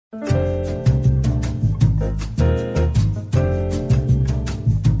Hello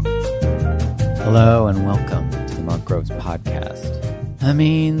and welcome to the Mark Groves podcast. I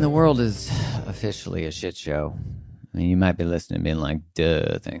mean, the world is officially a shit show. I mean, you might be listening and being like,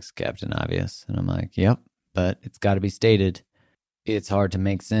 duh, thanks, Captain Obvious. And I'm like, yep, but it's got to be stated. It's hard to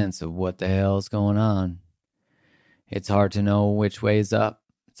make sense of what the hell's going on. It's hard to know which way's up.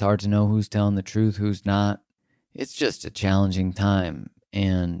 It's hard to know who's telling the truth, who's not. It's just a challenging time,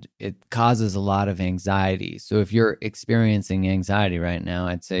 and it causes a lot of anxiety. So if you're experiencing anxiety right now,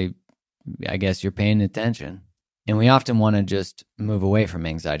 I'd say, I guess you're paying attention. And we often want to just move away from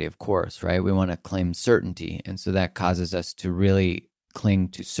anxiety, of course, right? We want to claim certainty. And so that causes us to really cling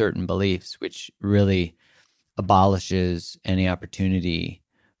to certain beliefs, which really abolishes any opportunity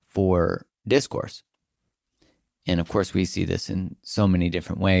for discourse. And of course, we see this in so many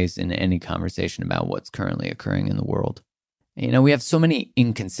different ways in any conversation about what's currently occurring in the world. You know, we have so many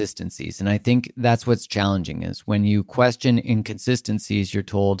inconsistencies. And I think that's what's challenging is when you question inconsistencies, you're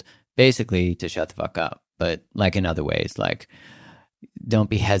told basically to shut the fuck up. But like in other ways, like, don't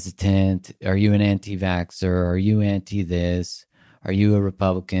be hesitant. Are you an anti-vaxxer? Are you anti-this? Are you a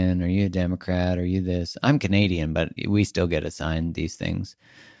Republican? Are you a Democrat? Are you this? I'm Canadian, but we still get assigned these things,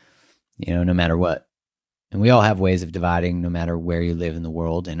 you know, no matter what. And we all have ways of dividing no matter where you live in the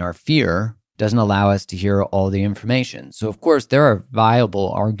world. And our fear doesn't allow us to hear all the information. So, of course, there are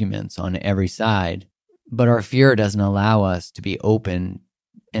viable arguments on every side, but our fear doesn't allow us to be open.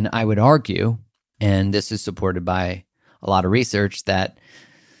 And I would argue, and this is supported by a lot of research, that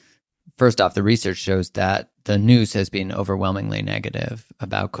first off, the research shows that the news has been overwhelmingly negative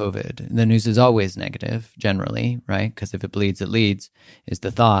about COVID. The news is always negative, generally, right? Because if it bleeds, it leads, is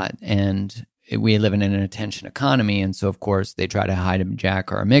the thought. And we live in an attention economy. And so, of course, they try to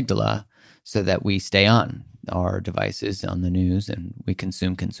hijack our amygdala so that we stay on our devices on the news and we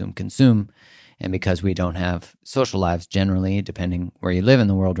consume. And because we don't have social lives generally, depending where you live in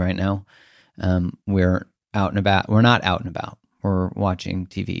the world right now, we're out and about. We're not out and about. We're watching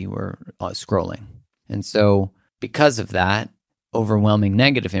TV. We're scrolling. And so because of that overwhelming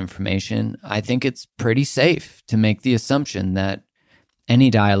negative information, I think it's pretty safe to make the assumption that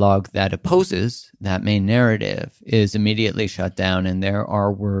any dialogue that opposes that main narrative is immediately shut down, and there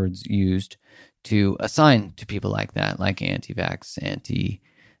are words used to assign to people like that, like anti-vax,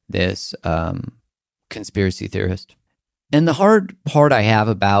 anti-this, conspiracy theorist. And the hard part I have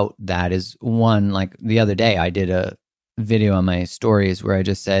about that is, one, like the other day I did a video on my stories where I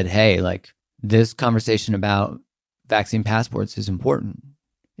just said, hey, like this conversation about vaccine passports is important.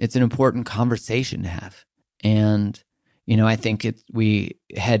 It's an important conversation to have. And you know, I think we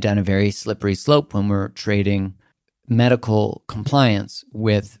head down a very slippery slope when we're trading medical compliance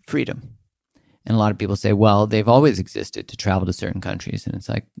with freedom. And a lot of people say, well, they've always existed to travel to certain countries. And it's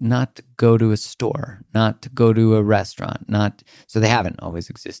like, not to go to a store, not to go to a restaurant, so they haven't always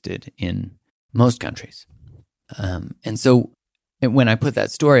existed in most countries. And so when I put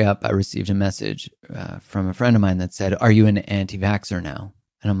that story up, I received a message from a friend of mine that said, are you an anti-vaxxer now?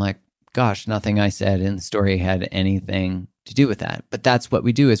 And I'm like, gosh, nothing I said in the story had anything to do with that. But that's what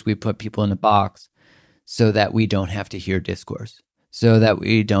we do, is we put people in a box so that we don't have to hear discourse, so that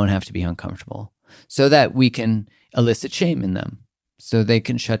we don't have to be uncomfortable, so that we can elicit shame in them, so they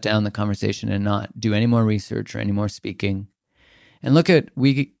can shut down the conversation and not do any more research or any more speaking. And look at,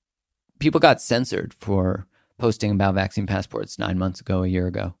 people got censored for posting about vaccine passports 9 months ago, a year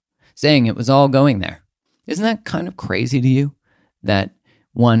ago, saying it was all going there. Isn't that kind of crazy to you that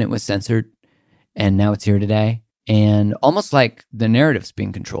one, it was censored, and now it's here today, and almost like the narrative's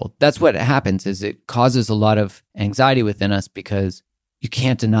being controlled? That's what happens, is it causes a lot of anxiety within us because you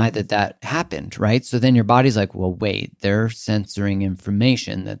can't deny that happened, right? So then your body's like, well, wait, they're censoring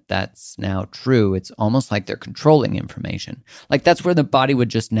information that's now true. It's almost like they're controlling information. Like that's where the body would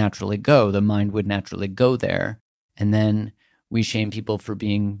just naturally go. The mind would naturally go there. And then we shame people for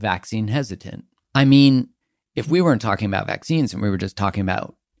being vaccine hesitant. I mean, if we weren't talking about vaccines and we were just talking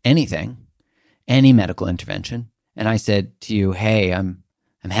about anything, any medical intervention, and I said to you, hey, I'm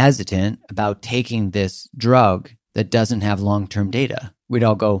hesitant about taking this drug that doesn't have long-term data, we'd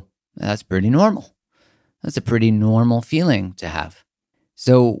all go, that's pretty normal. That's a pretty normal feeling to have.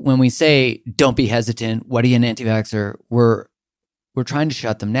 So when we say, don't be hesitant, what are you, an anti-vaxxer? We're trying to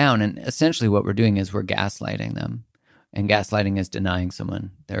shut them down. And essentially what we're doing is we're gaslighting them. And gaslighting is denying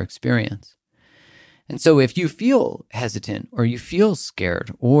someone their experience. And so if you feel hesitant or you feel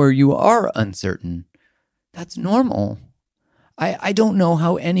scared or you are uncertain, that's normal. I don't know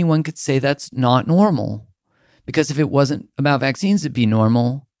how anyone could say that's not normal. Because if it wasn't about vaccines, it'd be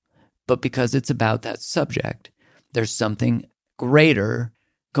normal. But because it's about that subject, there's something greater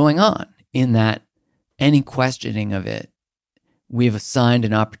going on in that any questioning of it, we've assigned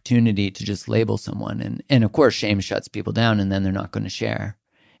an opportunity to just label someone. And of course, shame shuts people down and then they're not going to share.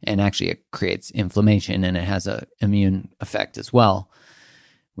 And actually it creates inflammation and it has an immune effect as well,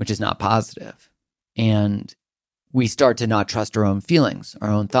 which is not positive. And we start to not trust our own feelings, our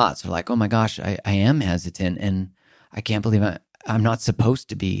own thoughts. We're like, oh my gosh, I am hesitant and I can't believe I'm not supposed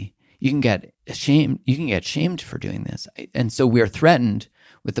to be. You can get shamed for doing this. And so we're threatened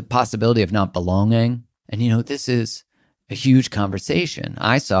with the possibility of not belonging. And this is a huge conversation.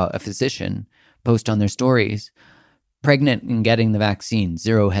 I saw a physician post on their stories, pregnant and getting the vaccine,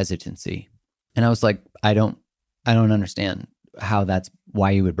 zero hesitancy. And I was like, I don't understand how that's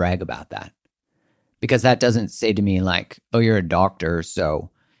why you would brag about that. Because that doesn't say to me like, oh, you're a doctor,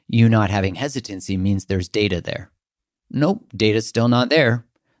 so you not having hesitancy means there's data there. Nope, data's still not there.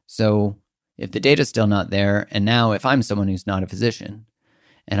 So if the data's still not there, and now if I'm someone who's not a physician,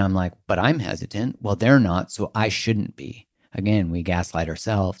 and I'm like, but I'm hesitant, well, they're not, so I shouldn't be. Again, we gaslight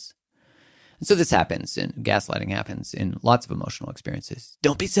ourselves. And so this happens, and gaslighting happens in lots of emotional experiences.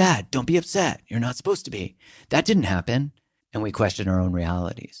 Don't be sad, don't be upset, you're not supposed to be. That didn't happen, and we question our own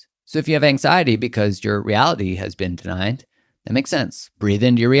realities. So if you have anxiety because your reality has been denied, that makes sense. Breathe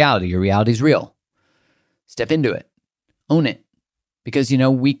into your reality. Your reality's real. Step into it. Own it. Because,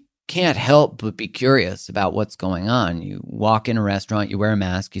 we can't help but be curious about what's going on. You walk in a restaurant, you wear a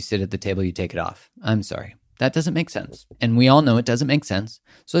mask, you sit at the table, you take it off. I'm sorry. That doesn't make sense. And we all know it doesn't make sense.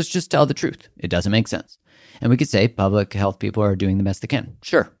 So let's just tell the truth. It doesn't make sense. And we could say public health people are doing the best they can.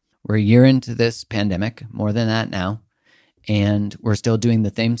 Sure. We're a year into this pandemic, more than that now. And we're still doing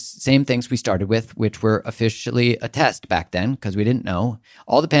the same things we started with, which were officially a test back then because we didn't know.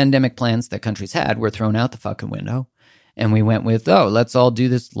 All the pandemic plans that countries had were thrown out the fucking window. And we went with, let's all do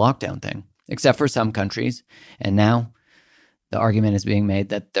this lockdown thing, except for some countries. And now the argument is being made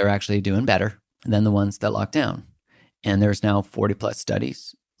that they're actually doing better than the ones that locked down. And there's now 40 plus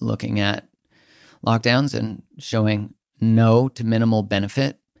studies looking at lockdowns and showing no to minimal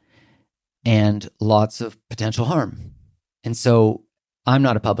benefit and lots of potential harm. And so I'm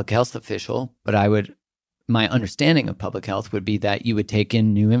not a public health official, but my understanding of public health would be that you would take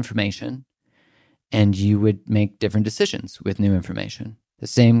in new information and you would make different decisions with new information. The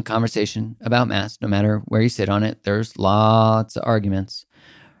same conversation about masks, no matter where you sit on it, there's lots of arguments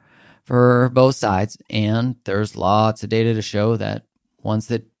for both sides. And there's lots of data to show that ones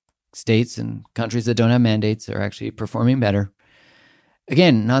that states and countries that don't have mandates are actually performing better.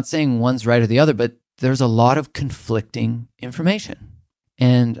 Again, not saying one's right or the other, but there's a lot of conflicting information.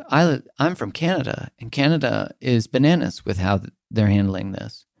 And I'm from Canada, and Canada is bananas with how they're handling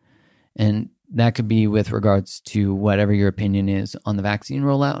this. And that could be with regards to whatever your opinion is on the vaccine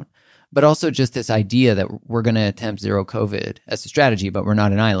rollout, but also just this idea that we're going to attempt zero COVID as a strategy, but we're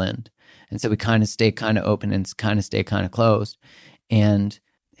not an island. And so we kind of stay kind of open and kind of stay kind of closed. And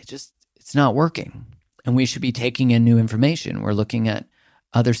it's not working. And we should be taking in new information. We're looking at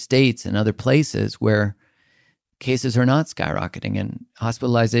other states and other places where cases are not skyrocketing and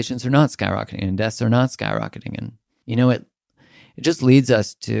hospitalizations are not skyrocketing and deaths are not skyrocketing. And, it just leads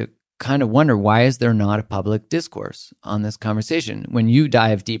us to kind of wonder, why is there not a public discourse on this conversation? When you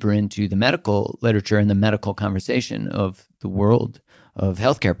dive deeper into the medical literature and the medical conversation of the world of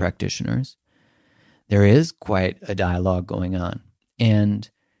healthcare practitioners, there is quite a dialogue going on. And,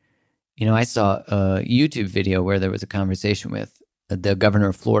 I saw a YouTube video where there was a conversation with the governor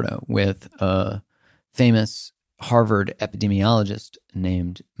of Florida with a famous Harvard epidemiologist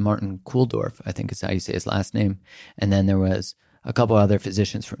named Martin Kulldorff, I think is how you say his last name. And then there was a couple other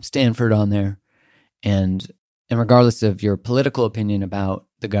physicians from Stanford on there. And regardless of your political opinion about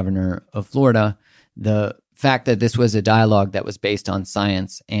the governor of Florida, the fact that this was a dialogue that was based on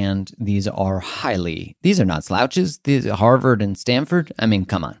science, and these are not slouches. These are Harvard and Stanford. I mean,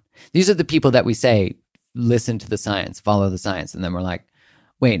 come on. These are the people that we say, listen to the science, follow the science. And then we're like,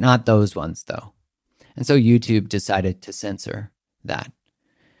 wait, not those ones though. And so YouTube decided to censor that,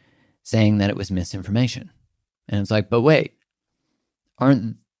 saying that it was misinformation. And it's like, but wait,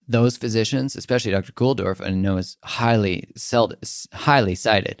 aren't those physicians, especially Dr. Kulldorff, I know is highly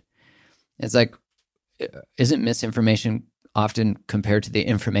cited. It's like, isn't misinformation often compared to the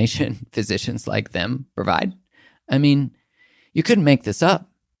information physicians like them provide? I mean, you couldn't make this up.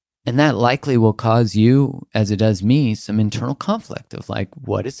 And that likely will cause you, as it does me, some internal conflict of like,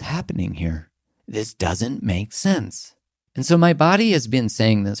 what is happening here? This doesn't make sense. And so my body has been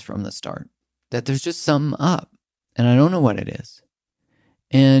saying this from the start, that there's just something up, and I don't know what it is.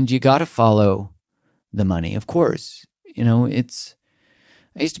 And you got to follow the money, of course.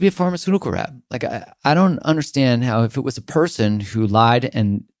 I used to be a pharmaceutical rep. Like, I don't understand how if it was a person who lied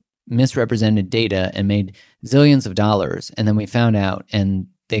and misrepresented data and made zillions of dollars, and then we found out and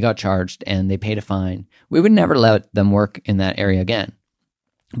they got charged and they paid a fine, we would never let them work in that area again.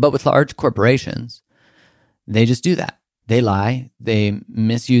 But with large corporations, they just do that. They lie, they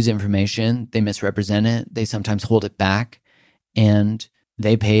misuse information, they misrepresent it, they sometimes hold it back, and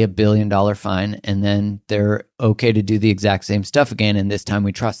they pay $1 billion fine, and then they're okay to do the exact same stuff again, and this time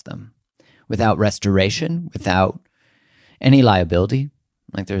we trust them. Without restoration, without any liability,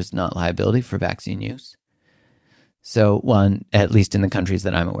 like there's not liability for vaccine use. So, one, at least in the countries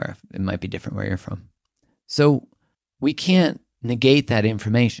that I'm aware of, it might be different where you're from. So we can't negate that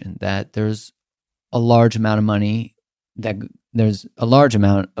information, that there's a large amount of money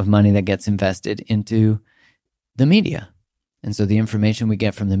that gets invested into the media. And so the information we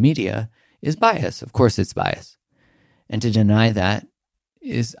get from the media is bias. Of course it's bias. And to deny that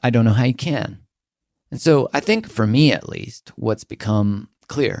is, I don't know how you can. And so I think for me at least, what's become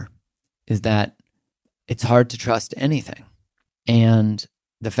clear is that it's hard to trust anything. And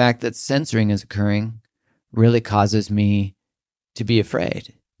the fact that censoring is occurring really causes me to be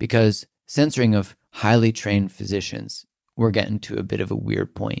afraid, because censoring of highly trained physicians, we're getting to a bit of a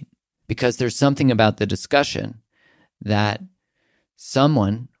weird point, because there's something about the discussion that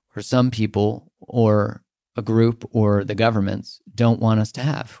someone or some people or a group or the governments don't want us to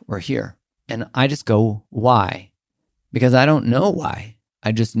have or hear. And I just go, why? Because I don't know why.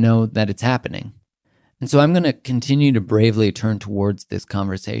 I just know that it's happening. And so I'm going to continue to bravely turn towards this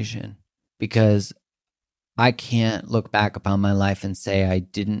conversation, because I can't look back upon my life and say I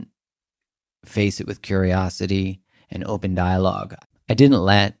didn't face it with curiosity and open dialogue. I didn't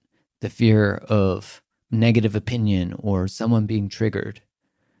let the fear of negative opinion or someone being triggered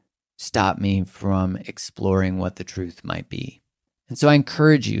stop me from exploring what the truth might be. And so I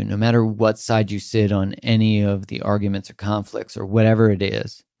encourage you, no matter what side you sit on any of the arguments or conflicts or whatever it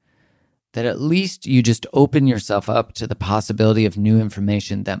is, that at least you just open yourself up to the possibility of new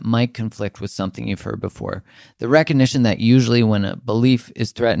information that might conflict with something you've heard before. The recognition that usually when a belief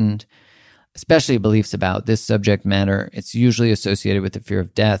is threatened, especially beliefs about this subject matter, it's usually associated with the fear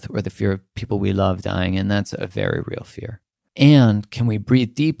of death or the fear of people we love dying, and that's a very real fear. And can we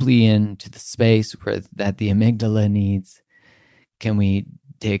breathe deeply into the space that the amygdala needs? Can we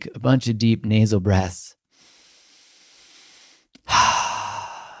take a bunch of deep nasal breaths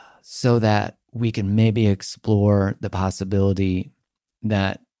so that we can maybe explore the possibility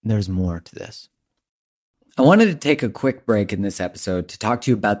that there's more to this? I wanted to take a quick break in this episode to talk to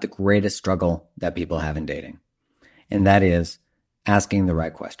you about the greatest struggle that people have in dating, and that is asking the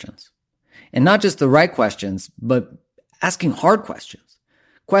right questions. And not just the right questions, but asking hard questions.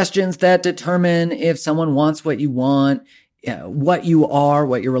 Questions that determine if someone wants what you want, what you are,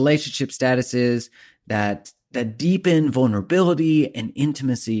 what your relationship status is, that deepen vulnerability and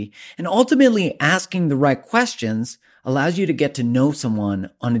intimacy. And ultimately, asking the right questions allows you to get to know someone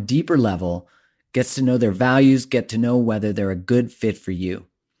on a deeper level, gets to know their values, get to know whether they're a good fit for you.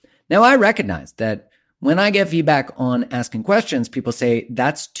 Now, I recognize that when I get feedback on asking questions, people say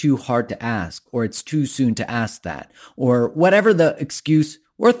that's too hard to ask, or it's too soon to ask that, or whatever the excuse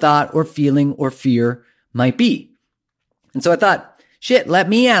or thought or feeling or fear might be. And so I thought, shit, let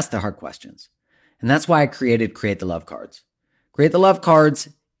me ask the hard questions. And that's why I created Create the Love Cards. Create the Love Cards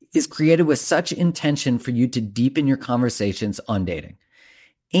is created with such intention for you to deepen your conversations on dating.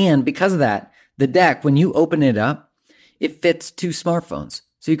 And because of that, the deck, when you open it up, it fits 2 smartphones.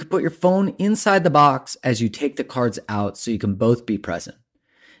 So you can put your phone inside the box as you take the cards out so you can both be present.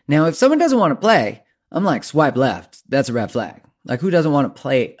 Now, if someone doesn't want to play, I'm like, swipe left. That's a red flag. Like, who doesn't want to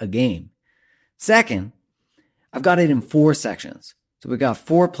play a game? Second, I've got it in 4 sections. So we got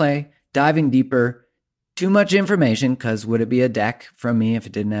foreplay, diving deeper, too much information, because would it be a deck from me if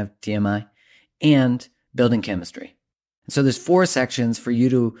it didn't have TMI, and building chemistry. So there's 4 sections for you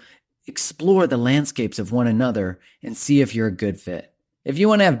to explore the landscapes of one another and see if you're a good fit. If you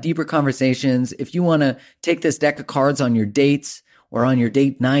want to have deeper conversations, if you want to take this deck of cards on your dates or on your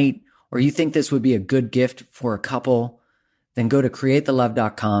date night, or you think this would be a good gift for a couple, then go to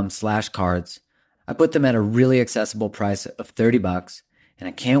createthelove.com/cards. I put them at a really accessible price of $30, and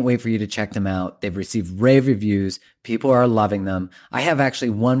I can't wait for you to check them out. They've received rave reviews. People are loving them. I have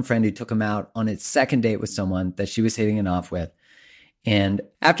actually one friend who took them out on its second date with someone that she was hitting it off with. And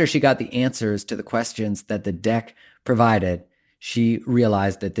after she got the answers to the questions that the deck provided, she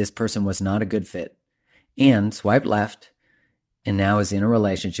realized that this person was not a good fit and swiped left and now is in a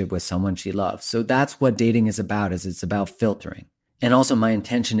relationship with someone she loves. So that's what dating is about, is it's about filtering. And also my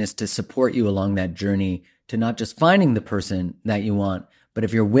intention is to support you along that journey to not just finding the person that you want, but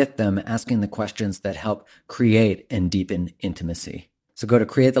if you're with them, asking the questions that help create and deepen intimacy. So go to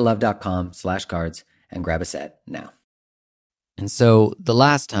createthelove.com/cards and grab a set now. And so the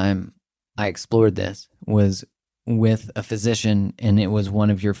last time I explored this was with a physician, and it was one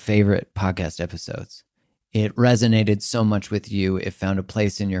of your favorite podcast episodes. It resonated so much with you. It found a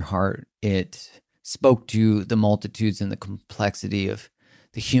place in your heart. It spoke to the multitudes and the complexity of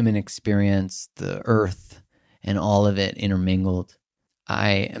the human experience, the earth, and all of it intermingled.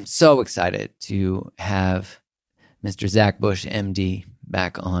 I am so excited to have Mr. Zach Bush, MD,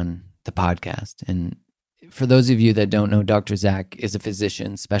 back on the podcast. And for those of you that don't know, Dr. Zach is a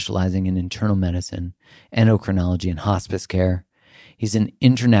physician specializing in internal medicine, endocrinology, and hospice care. He's an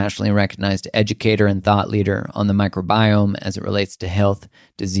internationally recognized educator and thought leader on the microbiome as it relates to health,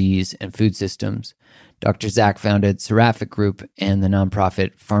 disease, and food systems. Dr. Zach founded Seraphic Group and the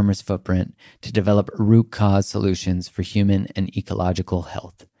nonprofit Farmer's Footprint to develop root cause solutions for human and ecological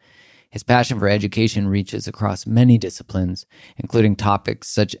health. His passion for education reaches across many disciplines, including topics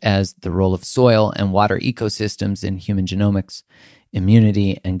such as the role of soil and water ecosystems in human genomics,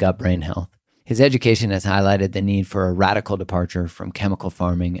 immunity, and gut-brain health. His education has highlighted the need for a radical departure from chemical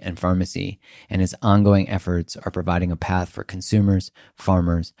farming and pharmacy, and his ongoing efforts are providing a path for consumers,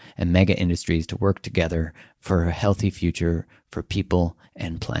 farmers, and mega industries to work together for a healthy future for people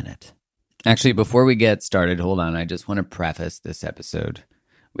and planet. Actually, before we get started, hold on. I just want to preface this episode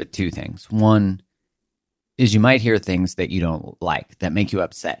with two things. One is you might hear things that you don't like, that make you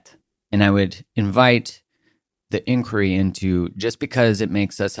upset. And I would invite the inquiry into just because it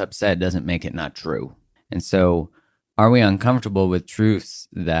makes us upset doesn't make it not true. And so are we uncomfortable with truths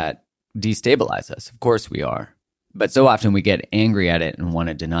that destabilize us? Of course we are. But so often we get angry at it and want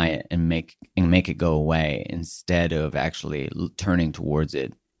to deny it and make it go away instead of actually turning towards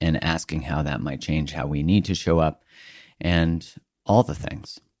it and asking how that might change how we need to show up and all the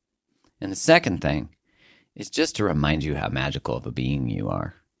things. And the second thing is just to remind you how magical of a being you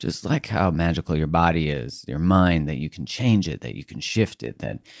are. Just like how magical your body is, your mind, that you can change it, that you can shift it,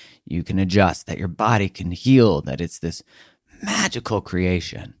 that you can adjust, that your body can heal, that it's this magical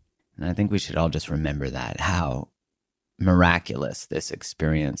creation. And I think we should all just remember that, how miraculous this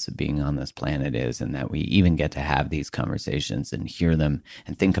experience of being on this planet is, and that we even get to have these conversations and hear them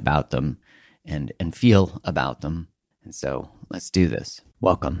and think about them and feel about them. And so let's do this.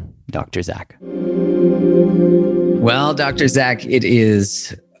 Welcome, Dr. Zach. Well, Dr. Zach, it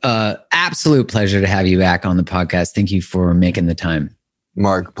is absolute pleasure to have you back on the podcast. Thank you for making the time.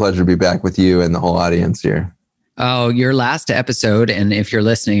 Mark, pleasure to be back with you and the whole audience here. Oh, your last episode, and if you're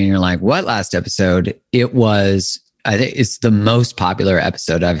listening and you're like, what last episode? It was, I think it's the most popular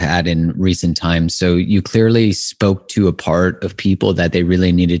episode I've had in recent times. So you clearly spoke to a part of people that they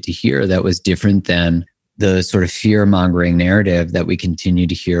really needed to hear that was different than the sort of fear-mongering narrative that we continue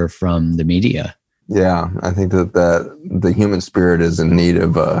to hear from the media. Yeah, I think that the human spirit is in need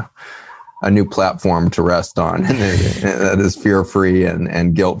of a new platform to rest on, and that is fear-free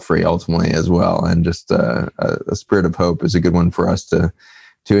and guilt-free ultimately as well. And just a spirit of hope is a good one for us to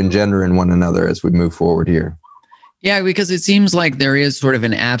engender in one another as we move forward here. Yeah, because it seems like there is sort of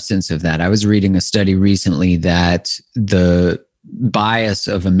an absence of that. I was reading a study recently that the bias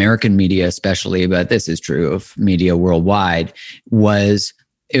of American media, especially, but this is true of media worldwide, was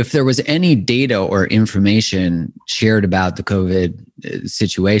if there was any data or information shared about the COVID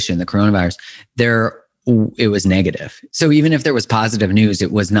situation, the coronavirus, it was negative. So even if there was positive news,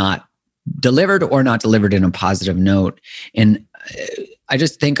 it was not delivered or not delivered in a positive note. And I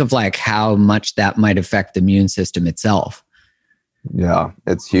just think of like how much that might affect the immune system itself. Yeah,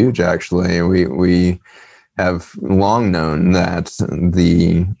 it's huge, actually. We have long known that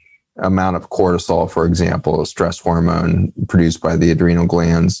the amount of cortisol, for example, a stress hormone produced by the adrenal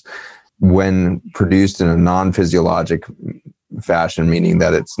glands, when produced in a non-physiologic fashion, meaning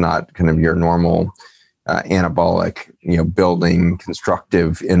that it's not kind of your normal anabolic, building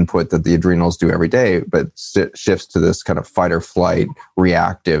constructive input that the adrenals do every day, but shifts to this kind of fight or flight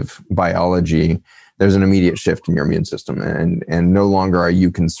reactive biology, there's an immediate shift in your immune system. And no longer are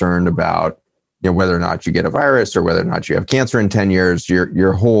you concerned about whether or not you get a virus or whether or not you have cancer in 10 years,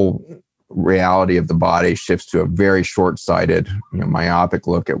 your whole reality of the body shifts to a very short-sighted, myopic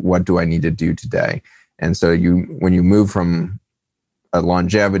look at what do I need to do today. And so when you move from a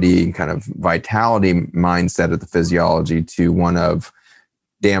longevity kind of vitality mindset of the physiology to one of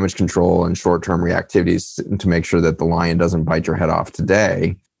damage control and short-term reactivities to make sure that the lion doesn't bite your head off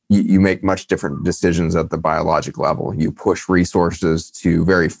today, you make much different decisions at the biologic level. You push resources to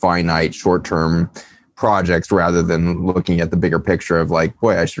very finite short-term projects rather than looking at the bigger picture of like,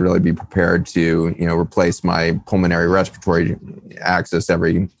 boy, I should really be prepared to, replace my pulmonary respiratory access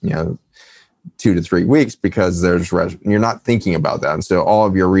every, 2 to 3 weeks, because you're not thinking about that. And so all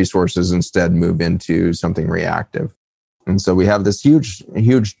of your resources instead move into something reactive. And so we have this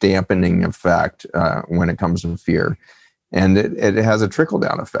huge dampening effect when it comes to fear. And it has a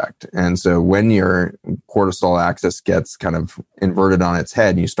trickle-down effect. And so when your cortisol axis gets kind of inverted on its head,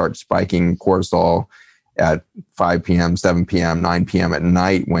 and you start spiking cortisol at 5 p.m., 7 p.m., 9 p.m. at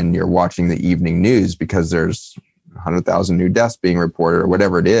night when you're watching the evening news because there's 100,000 new deaths being reported or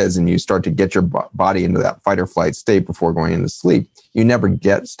whatever it is, and you start to get your body into that fight or flight state before going into sleep, you never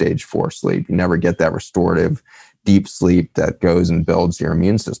get stage 4 sleep. You never get that restorative deep sleep that goes and builds your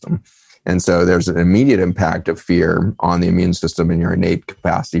immune system. And so there's an immediate impact of fear on the immune system and your innate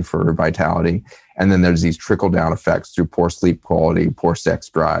capacity for vitality. And then there's these trickle-down effects through poor sleep quality, poor sex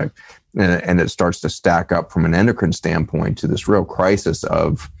drive, and it starts to stack up from an endocrine standpoint to this real crisis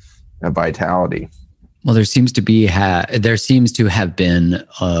of vitality. Well, there seems to have been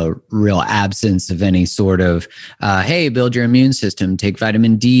a real absence of any sort of, hey, build your immune system, take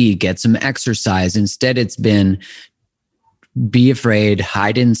vitamin D, get some exercise. Instead, it's been be afraid,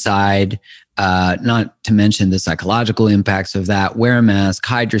 hide inside, not to mention the psychological impacts of that, wear a mask,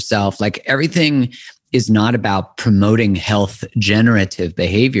 hide yourself. Like everything is not about promoting health generative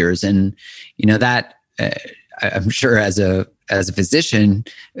behaviors. And, that I'm sure as a physician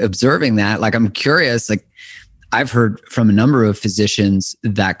observing that, like, I'm curious, like I've heard from a number of physicians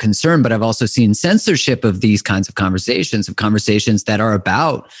that concern, but I've also seen censorship of these kinds of conversations that are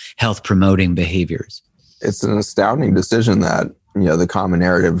about health promoting behaviors. It's an astounding decision that, the common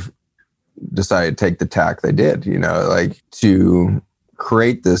narrative decided to take the tack they did, like to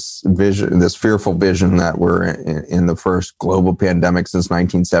create this vision, this fearful vision that we're in the first global pandemic since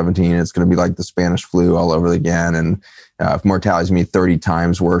 1917. It's going to be like the Spanish flu all over again. And mortality is going to be 30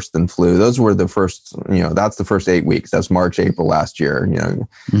 times worse than flu. Those were the first, that's the first 8 weeks. That's March, April last year,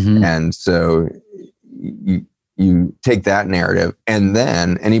 Mm-hmm. And so you take that narrative, and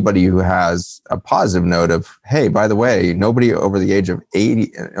then anybody who has a positive note of, hey, by the way, nobody over the age of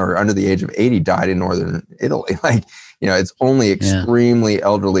 80 or under the age of 80 died in northern Italy. Like, it's only extremely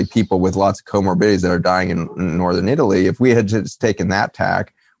elderly people with lots of comorbidities that are dying in northern Italy. If we had just taken that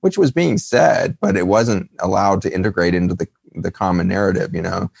tack, which was being said, but it wasn't allowed to integrate into the common narrative,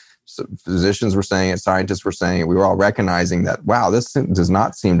 So physicians were saying it, scientists were saying it, we were all recognizing that, wow, this does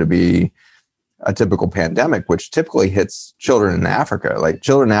not seem to be a typical pandemic, which typically hits children in Africa. Like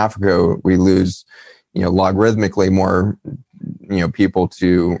children in Africa, we lose, logarithmically more, people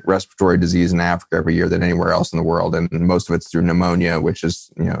to respiratory disease in Africa every year than anywhere else in the world. And most of it's through pneumonia, which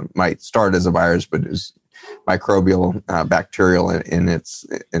is, might start as a virus, but is microbial, bacterial in its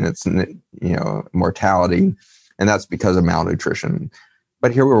mortality. And that's because of malnutrition.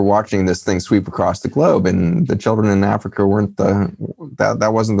 But here we were watching this thing sweep across the globe, and the children in Africa weren't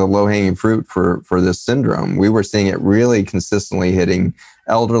that wasn't the low-hanging fruit for this syndrome. We were seeing it really consistently hitting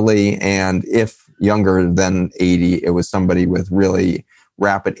elderly, and if younger than 80, it was somebody with really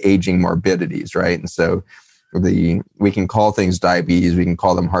rapid aging morbidities, right? And so we can call things diabetes, we can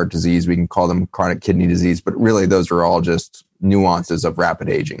call them heart disease, we can call them chronic kidney disease, but really those are all just nuances of rapid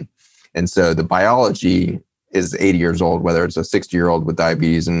aging. And so the biology is 80 years old, whether it's a 60-year-old with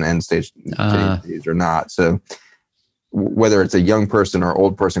diabetes and end-stage kidney disease or not. So whether it's a young person or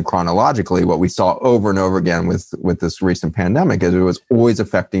old person chronologically, what we saw over and over again with this recent pandemic is it was always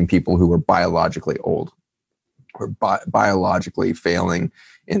affecting people who were biologically old or biologically failing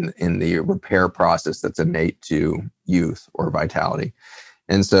in the repair process that's innate to youth or vitality.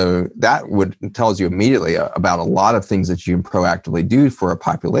 And so that tells you immediately about a lot of things that you can proactively do for a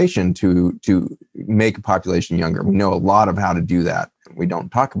population to make a population younger. We know a lot of how to do that. We don't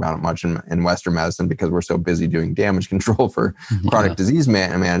talk about it much in Western medicine because we're so busy doing damage control for chronic disease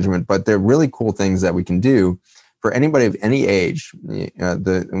management. But they're really cool things that we can do for anybody of any age.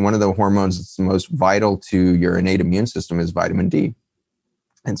 One of the hormones that's most vital to your innate immune system is vitamin D.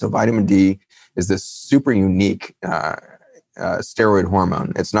 And so vitamin D is this super unique steroid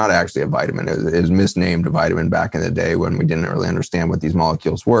hormone. It's not actually a vitamin. It was misnamed a vitamin back in the day when we didn't really understand what these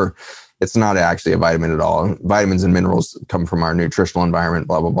molecules were. It's not actually a vitamin at all. Vitamins and minerals come from our nutritional environment,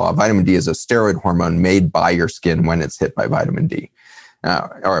 blah, blah, blah. Vitamin D is a steroid hormone made by your skin when it's hit by vitamin D.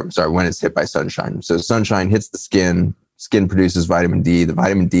 When it's hit by sunshine. So sunshine hits the skin produces vitamin D. The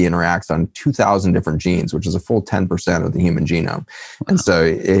vitamin D interacts on 2,000 different genes, which is a full 10% of the human genome. And so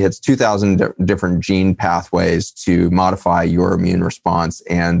it hits 2,000 different gene pathways to modify your immune response.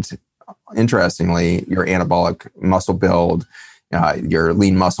 And interestingly, your anabolic muscle build, your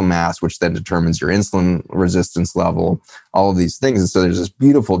lean muscle mass, which then determines your insulin resistance level, all of these things. And so there's this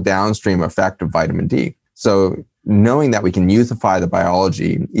beautiful downstream effect of vitamin D. So knowing that we can youthify the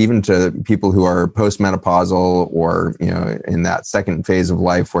biology, even to people who are postmenopausal or, in that second phase of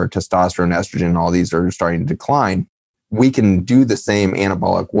life where testosterone, estrogen, all these are starting to decline, we can do the same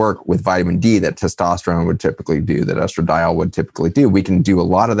anabolic work with vitamin D that testosterone would typically do, that estradiol would typically do. We can do a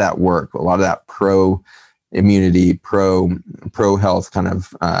lot of that work, a lot of that pro-immunity, pro-health kind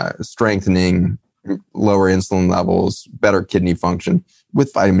of strengthening, lower insulin levels, better kidney function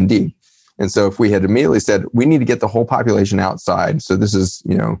with vitamin D. And so if we had immediately said, we need to get the whole population outside. So this is,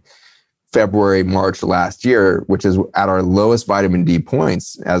 February, March last year, which is at our lowest vitamin D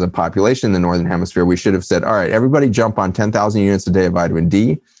points as a population in the Northern Hemisphere, we should have said, all right, everybody jump on 10,000 units a day of vitamin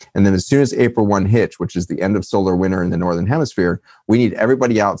D. And then as soon as April 1 hits, which is the end of solar winter in the Northern Hemisphere, we need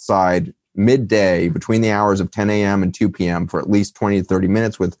everybody outside midday between the hours of 10 a.m. and 2 p.m. for at least 20 to 30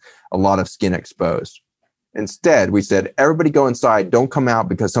 minutes with a lot of skin exposed. Instead, we said, everybody go inside, don't come out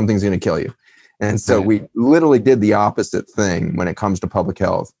because something's going to kill you. And so we literally did the opposite thing when it comes to public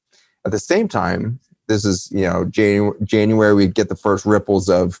health. At the same time, this is, January, we get the first ripples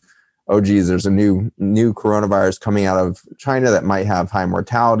of, oh, geez, there's a new coronavirus coming out of China that might have high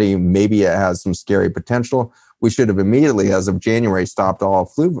mortality. Maybe it has some scary potential. We should have immediately, as of January, stopped all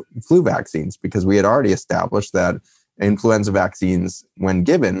flu vaccines because we had already established that influenza vaccines, when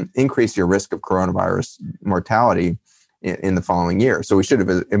given, increase your risk of coronavirus mortality in the following year. So we should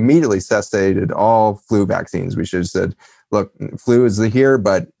have immediately cessated all flu vaccines. We should have said, look, flu is here,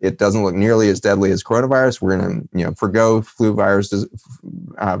 but it doesn't look nearly as deadly as coronavirus. We're going to, forgo flu viruses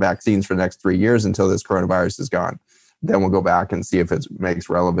vaccines for the next 3 years until this coronavirus is gone. Then we'll go back and see if it makes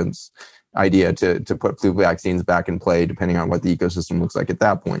relevance idea to put flu vaccines back in play, depending on what the ecosystem looks like at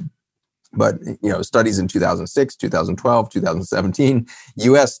that point. But, studies in 2006, 2012, 2017,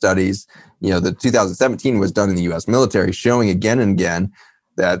 U.S. studies, the 2017 was done in the U.S. military, showing again and again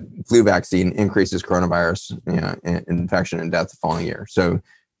that flu vaccine increases coronavirus infection and death the following year. So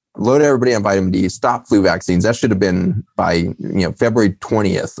load everybody on vitamin D, stop flu vaccines. That should have been by February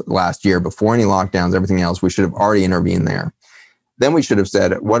 20th last year, before any lockdowns, everything else. We should have already intervened there. Then we should have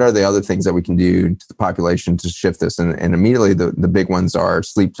said, what are the other things that we can do to the population to shift this? And immediately the big ones are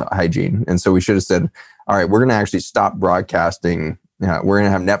sleep hygiene. And so we should have said, all right, we're going to actually stop broadcasting. We're going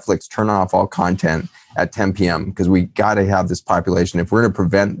to have Netflix turn off all content at 10 p.m. because we got to have this population. If we're going to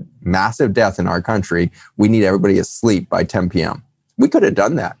prevent massive death in our country, we need everybody asleep by 10 p.m. We could have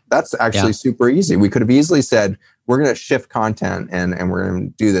done that. That's actually super easy. We could have easily said, we're going to shift content and we're going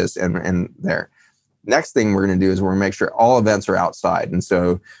to do this and there. Next thing we're going to do is we're going to make sure all events are outside. And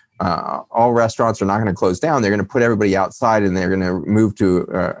so all restaurants are not going to close down. They're going to put everybody outside and they're going to move to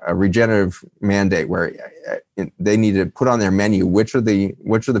a regenerative mandate where they need to put on their menu which are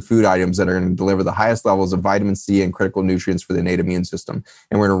the food items that are going to deliver the highest levels of vitamin C and critical nutrients for the innate immune system.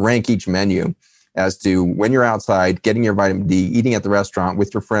 And we're going to rank each menu as to when you're outside, getting your vitamin D, eating at the restaurant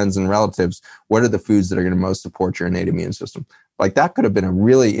with your friends and relatives, what are the foods that are going to most support your innate immune system? Like that could have been a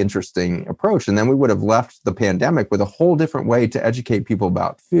really interesting approach. And then we would have left the pandemic with a whole different way to educate people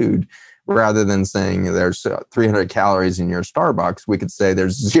about food. Rather than saying there's 300 calories in your Starbucks, we could say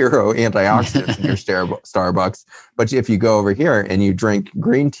there's 0 antioxidants in your Starbucks. But if you go over here and you drink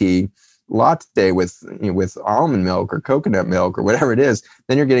green tea latte with almond milk or coconut milk or whatever it is,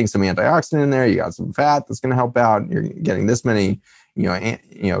 then you're getting some antioxidant in there. You got some fat that's going to help out. You're getting this many,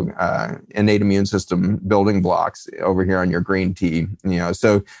 innate immune system building blocks over here on your green tea.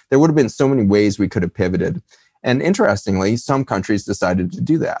 So there would have been so many ways we could have pivoted. And interestingly, some countries decided to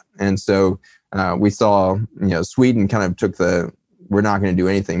do that. And so we saw, Sweden kind of took the we're not going to do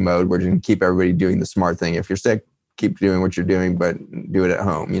anything mode. We're going to keep everybody doing the smart thing. If you're sick, keep doing what you're doing, but do it at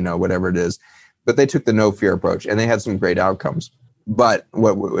home, whatever it is. But they took the no fear approach and they had some great outcomes. But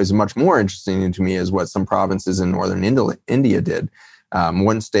what was much more interesting to me is what some provinces in northern India did.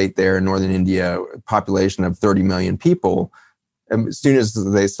 One state there in northern India, population of 30 million people. As soon as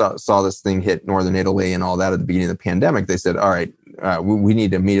they saw this thing hit northern Italy and all that at the beginning of the pandemic, they said, all right, we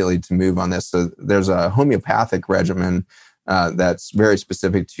need immediately to move on this. So there's a homeopathic regimen that's very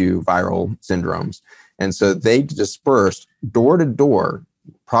specific to viral syndromes. And so they dispersed door to door,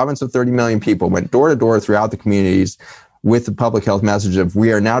 province of 30 million people, went door to door throughout the communities with the public health message of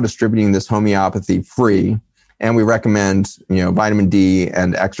we are now distributing this homeopathy free. And we recommend, vitamin D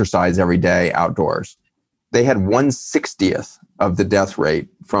and exercise every day outdoors. They had 1/60th of the death rate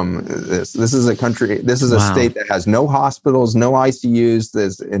from this. This is a country, this is a state that has no hospitals, no ICUs,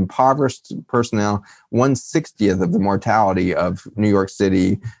 there's impoverished personnel, 1/60th of the mortality of New York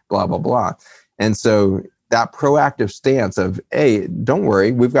City, blah, blah, blah. And so that proactive stance of, hey, don't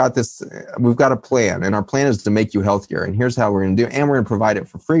worry, we've got a plan, and our plan is to make you healthier, and here's how we're going to do it, and we're going to provide it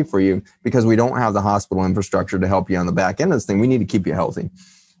for free for you because we don't have the hospital infrastructure to help you on the back end of this thing. We need to keep you healthy.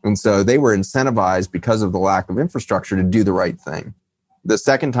 And so they were incentivized because of the lack of infrastructure to do the right thing. The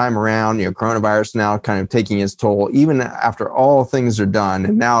second time around, coronavirus now kind of taking its toll, even after all things are done.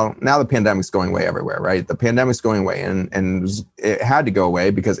 And now the pandemic's going away everywhere, right? The pandemic's going away, and it had to go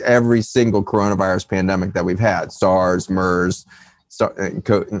away because every single coronavirus pandemic that we've had, SARS, MERS,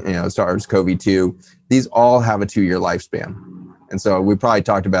 SARS-CoV-2, these all have a 2-year lifespan. And so we probably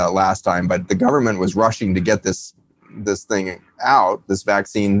talked about it last time, but the government was rushing to get this thing out, this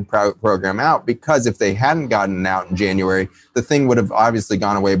vaccine program out, because if they hadn't gotten it out in January, the thing would have obviously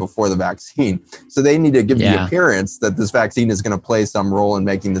gone away before the vaccine. So they need to give the appearance that this vaccine is going to play some role in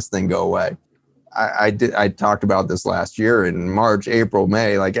making this thing go away. I talked about this last year in March, April,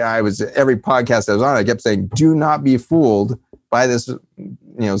 May. Every podcast I was on, I kept saying, do not be fooled by this.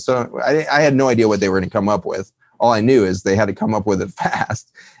 So I had no idea what they were going to come up with. All I knew is they had to come up with it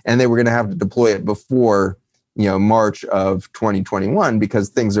fast, and they were going to have to deploy it before March of 2021, because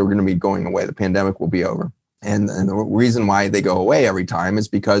things are going to be going away. The pandemic will be over. And the reason why they go away every time is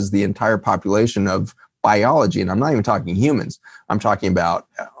because the entire population of biology, and I'm not even talking humans, I'm talking about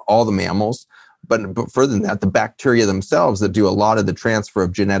all the mammals, but further than that, the bacteria themselves that do a lot of the transfer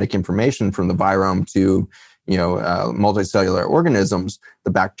of genetic information from the virome to, multicellular organisms,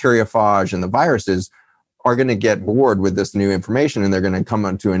 the bacteriophage and the viruses are going to get bored with this new information, and they're going to come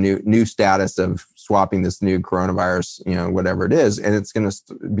onto a new status of swapping this new coronavirus, whatever it is, and it's going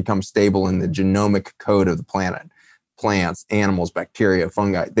to become stable in the genomic code of the planet. Plants, animals, bacteria,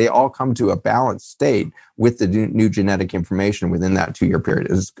 fungi, they all come to a balanced state with the new genetic information within that 2-year period.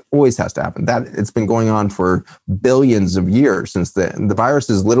 It always has to happen. That it's been going on for billions of years, since the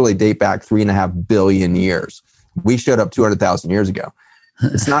viruses literally date back 3.5 billion years. We showed up 200,000 years ago.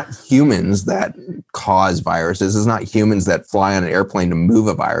 It's not humans that cause viruses. It's not humans that fly on an airplane to move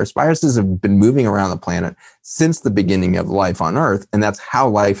a virus. Viruses have been moving around the planet since the beginning of life on Earth, and that's how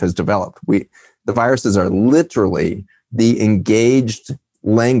life has developed. The viruses are literally the engaged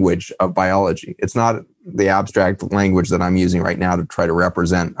language of biology. It's not the abstract language that I'm using right now to try to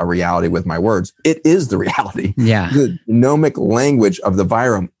represent a reality with my words. It is the reality. Yeah. The genomic language of the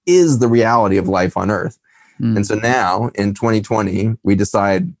virome is the reality of life on Earth. And so now in 2020, we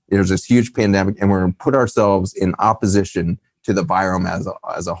decide there's this huge pandemic, and we're going to put ourselves in opposition to the virome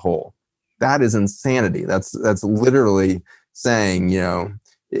as a whole. That is insanity. That's literally saying,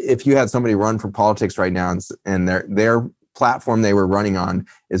 if you had somebody run for politics right now, and their platform they were running on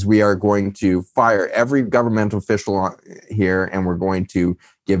is, we are going to fire every governmental official here, and we're going to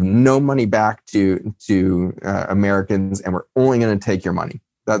give no money back to Americans, and we're only going to take your money.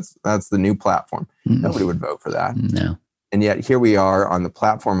 That's the new platform. Nobody would vote for that. No. And yet here we are on the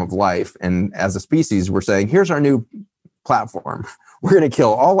platform of life. And as a species, we're saying, here's our new platform. We're going to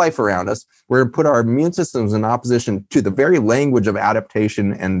kill all life around us. We're going to put our immune systems in opposition to the very language of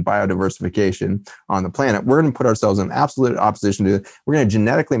adaptation and biodiversification on the planet. We're going to put ourselves in absolute opposition to it. We're going to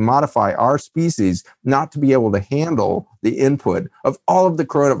genetically modify our species not to be able to handle the input of all of the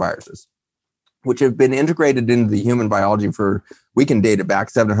coronaviruses, which have been integrated into the human biology we can date it back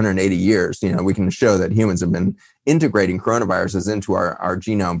 780 years. We can show that humans have been integrating coronaviruses into our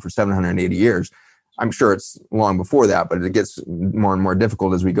genome for 780 years. I'm sure it's long before that, but it gets more and more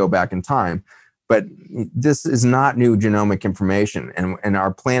difficult as we go back in time. But this is not new genomic information. And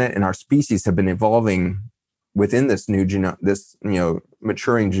our planet and our species have been evolving within this new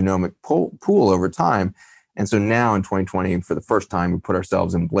maturing genomic pool over time. And so now in 2020, for the first time, we put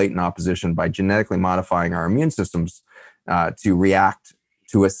ourselves in blatant opposition by genetically modifying our immune systems to react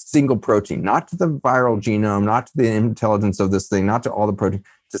to a single protein, not to the viral genome, not to the intelligence of this thing, not to all the protein,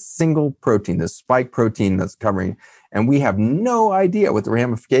 it's a single protein, this spike protein that's covering. And we have no idea what the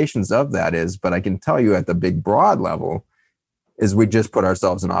ramifications of that is, but I can tell you at the big broad level is we just put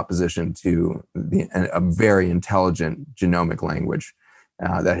ourselves in opposition to a very intelligent genomic language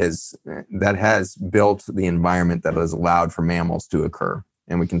that has built the environment that has allowed for mammals to occur.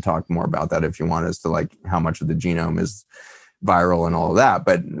 And we can talk more about that if you want, as to how much of the genome is viral and all of that.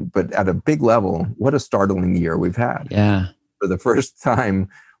 But at a big level, what a startling year we've had. Yeah. For the first time,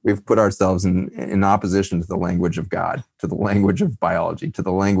 we've put ourselves in opposition to the language of God, to the language of biology, to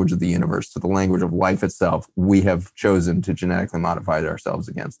the language of the universe, to the language of life itself. We have chosen to genetically modify ourselves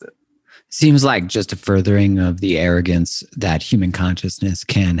against it. Seems like just a furthering of the arrogance that human consciousness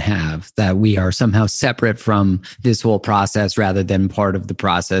can have, that we are somehow separate from this whole process rather than part of the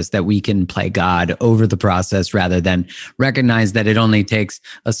process, that we can play God over the process rather than recognize that it only takes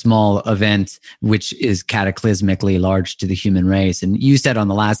a small event, which is cataclysmically large to the human race. And you said on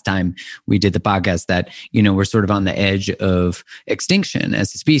the last time we did the podcast that, we're sort of on the edge of extinction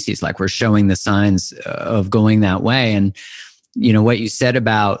as a species, like we're showing the signs of going that way. And what you said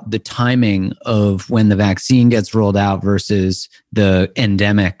about the timing of when the vaccine gets rolled out versus the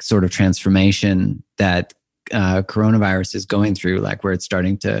endemic sort of transformation that coronavirus is going through, like where it's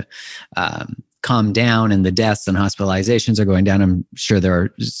starting to calm down and the deaths and hospitalizations are going down. I'm sure there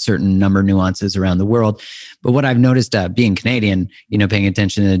are certain number nuances around the world. But what I've noticed being Canadian, paying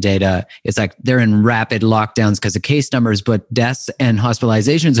attention to the data, it's like they're in rapid lockdowns because of case numbers, but deaths and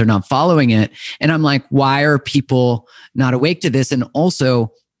hospitalizations are not following it. And I'm like, why are people not awake to this? And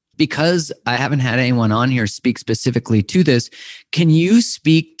also, because I haven't had anyone on here speak specifically to this, can you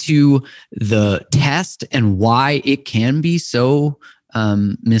speak to the test and why it can be so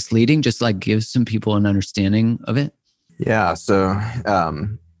misleading? Just like give some people an understanding of it. Yeah. So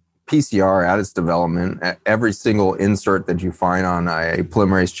PCR at its development, every single insert that you find on a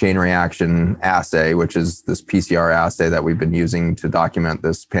polymerase chain reaction assay, which is this PCR assay that we've been using to document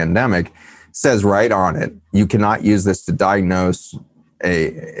this pandemic, says right on it, you cannot use this to diagnose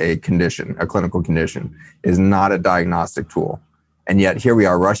a condition, a clinical condition. It is not a diagnostic tool. And yet here we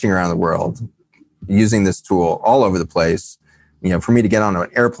are rushing around the world using this tool all over the place. For me to get on an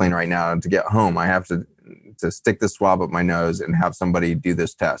airplane right now and to get home, I have to stick the swab up my nose and have somebody do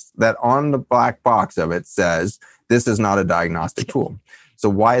this test. That on the black box of it says, this is not a diagnostic tool. So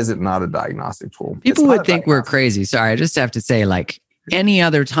why is it not a diagnostic tool? People would think we're crazy. Sorry, I just have to say, like any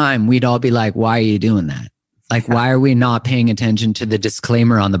other time, we'd all be like, why are you doing that? Like, why are we not paying attention to the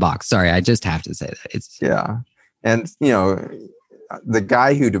disclaimer on the box? Sorry, I just have to say that. Yeah. And, the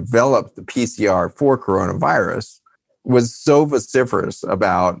guy who developed the PCR for coronavirus was so vociferous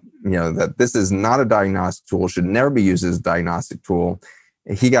about, that this is not a diagnostic tool, should never be used as a diagnostic tool.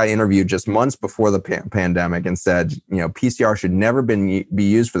 He got interviewed just months before the pandemic and said, PCR should never be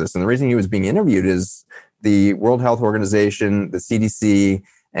used for this. And the reason he was being interviewed is the World Health Organization, the CDC,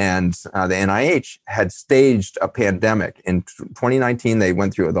 and the NIH had staged a pandemic. In 2019, they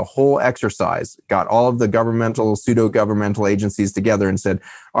went through the whole exercise, got all of the governmental, pseudo-governmental agencies together and said,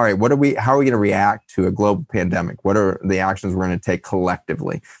 all right, how are we going to react to a global pandemic? What are the actions we're going to take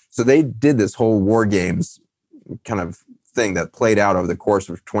collectively? So they did this whole war games kind of thing that played out over the course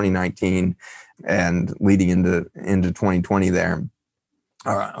of 2019 and leading into 2020 there.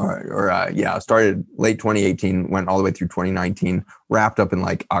 Started late 2018, went all the way through 2019, wrapped up in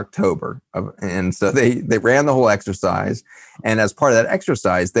like October. And so they ran the whole exercise. And as part of that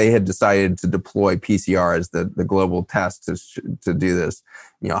exercise, they had decided to deploy PCR as the global test to do this,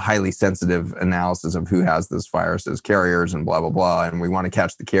 highly sensitive analysis of who has this virus as carriers and blah, blah, blah. And we want to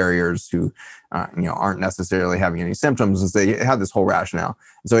catch the carriers who, aren't necessarily having any symptoms. As they had this whole rationale.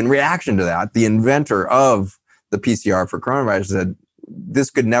 So in reaction to that, the inventor of the PCR for coronavirus said, this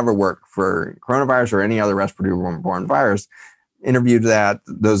could never work for coronavirus or any other respiratory-borne virus. Interviewed that.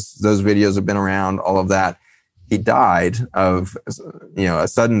 Those videos have been around, all of that. He died of, a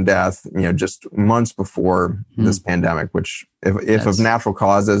sudden death, just months before this pandemic, which if of natural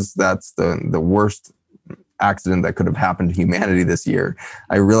causes, that's the worst accident that could have happened to humanity this year.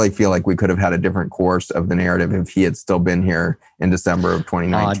 I really feel like we could have had a different course of the narrative if he had still been here in December of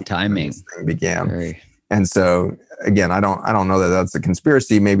 2019. Odd timing. This thing began. And so, again, I don't know that that's a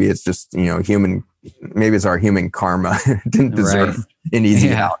conspiracy. Maybe it's just, human, maybe it's our human karma. Didn't deserve an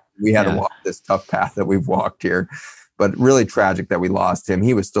easy out. We had to walk this tough path that we've walked here. But really tragic that we lost him.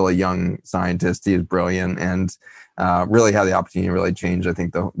 He was still a young scientist. He was brilliant and really had the opportunity to really change, I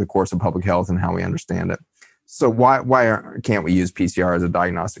think, the course of public health and how we understand it. So why can't we use PCR as a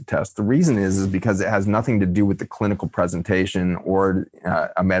diagnostic test? The reason is because it has nothing to do with the clinical presentation or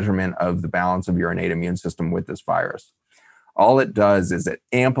a measurement of the balance of your innate immune system with this virus. All it does is it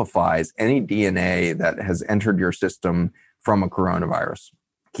amplifies any DNA that has entered your system from a coronavirus.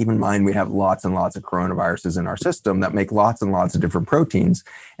 Keep in mind, we have lots and lots of coronaviruses in our system that make lots and lots of different proteins.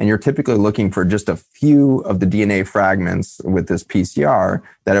 And you're typically looking for just a few of the DNA fragments with this PCR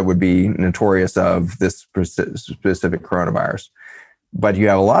that it would be notorious of this specific coronavirus. But you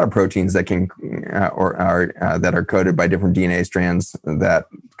have a lot of proteins that can that are coded by different DNA strands that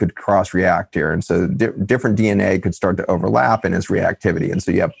could cross-react here. And so different DNA could start to overlap in its reactivity. And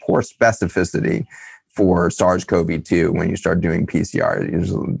so you have poor specificity for SARS-CoV-2 when you start doing PCR.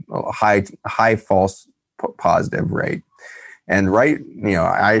 There's a high false positive rate. And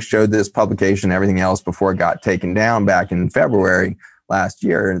I showed this publication, everything else before it got taken down back in February last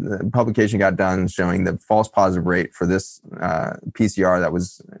year. The publication got done showing the false positive rate for this PCR that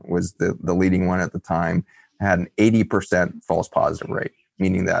was the leading one at the time had an 80% false positive rate,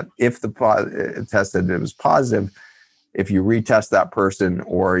 meaning that if the test said it was positive, if you retest that person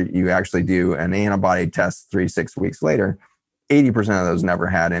or you actually do an antibody test 3-6 weeks later, 80% of those never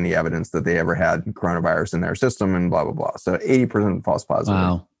had any evidence that they ever had coronavirus in their system and blah, blah, blah. So 80% false positive.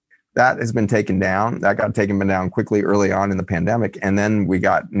 Wow. That has been taken down. That got taken down quickly early on in the pandemic. And then we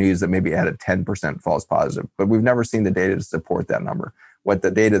got news that maybe it had a 10% false positive, but we've never seen the data to support that number. What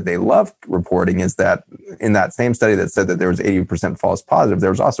the data they love reporting is that in that same study that said that there was 80% false positive, there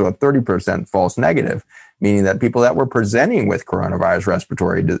was also a 30% false negative, meaning that people that were presenting with coronavirus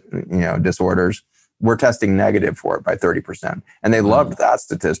respiratory disorders were testing negative for it by 30%. And they loved that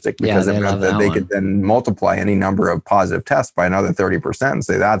statistic because it meant that they could then multiply any number of positive tests by another 30% and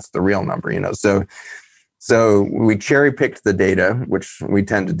say that's the real number, So we cherry picked the data, which we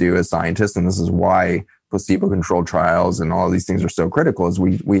tend to do as scientists, and this is why placebo-controlled trials and all of these things are so critical, is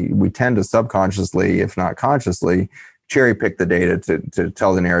we tend to subconsciously, if not consciously, cherry pick the data to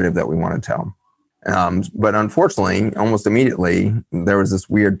tell the narrative that we want to tell. But unfortunately, almost immediately, there was this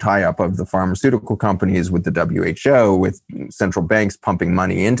weird tie-up of the pharmaceutical companies with the WHO, with central banks pumping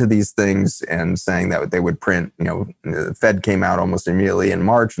money into these things and saying that they would print, the Fed came out almost immediately in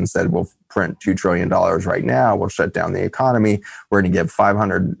March and said, we'll print $2 trillion right now. We'll shut down the economy. We're going to give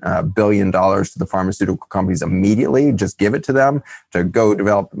 $500 billion to the pharmaceutical companies immediately. Just give it to them to go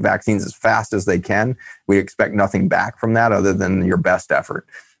develop vaccines as fast as they can. We expect nothing back from that other than your best effort.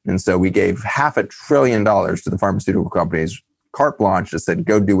 And so we gave $500 billion to the pharmaceutical companies, carte blanche, just said,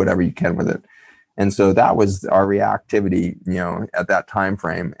 go do whatever you can with it. And so that was our reactivity, at that time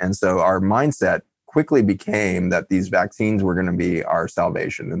frame. And so our mindset quickly became that these vaccines were going to be our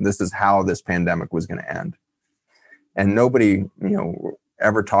salvation. And this is how this pandemic was going to end. And nobody,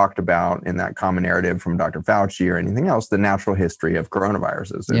 ever talked about in that common narrative from Dr. Fauci or anything else, the natural history of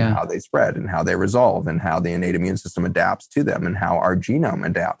coronaviruses and how they spread and how they resolve and how the innate immune system adapts to them and how our genome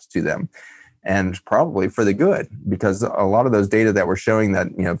adapts to them. And probably for the good, because a lot of those data that were showing that,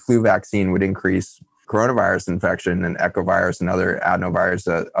 flu vaccine would increase coronavirus infection and echovirus and other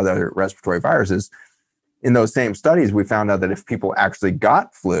adenovirus, other respiratory viruses. In those same studies, we found out that if people actually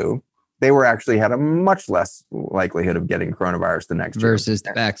got flu, they had a much less likelihood of getting coronavirus the next year. Versus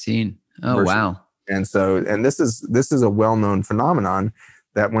the vaccine. Oh, wow. And this is a well-known phenomenon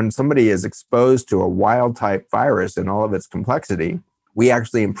that when somebody is exposed to a wild type virus in all of its complexity, we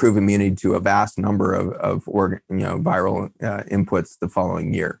actually improve immunity to a vast number of viral inputs the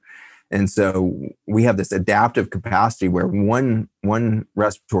following year. And so we have this adaptive capacity where one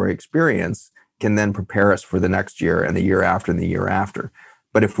respiratory experience can then prepare us for the next year and the year after and the year after.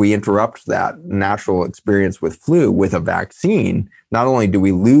 But if we interrupt that natural experience with flu with a vaccine, not only do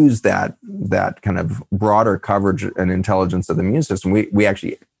we lose that kind of broader coverage and intelligence of the immune system, we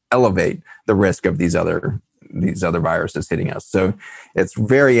actually elevate the risk of these other viruses hitting us. So it's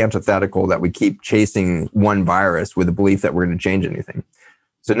very antithetical that we keep chasing one virus with the belief that we're going to change anything.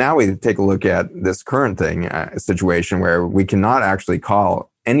 So now we take a look at this current situation where we cannot actually call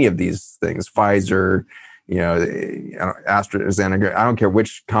any of these things, Pfizer, AstraZeneca, I don't care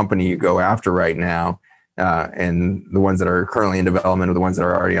which company you go after right now, and the ones that are currently in development or the ones that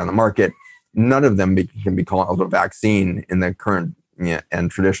are already on the market, none of them can be called a vaccine in the current and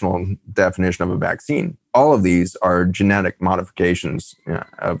traditional definition of a vaccine. All of these are genetic modifications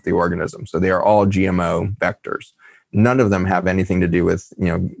of the organism. So they are all GMO vectors. None of them have anything to do with,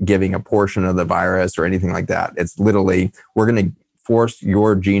 giving a portion of the virus or anything like that. It's literally, we're going to force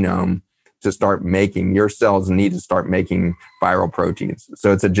your genome to start making, your cells need to start making viral proteins.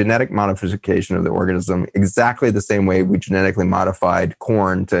 So it's a genetic modification of the organism, exactly the same way we genetically modified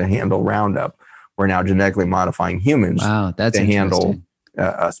corn to handle Roundup. We're now genetically modifying humans to handle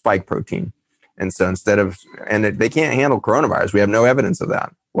a spike protein. And so they can't handle coronavirus. We have no evidence of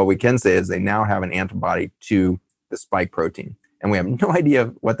that. What we can say is they now have an antibody to the spike protein. And we have no idea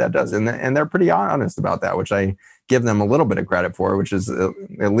what that does. And they're pretty honest about that, which I give them a little bit of credit for, which is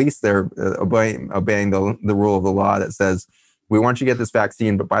at least they're obeying the rule of the law that says, we want you to get this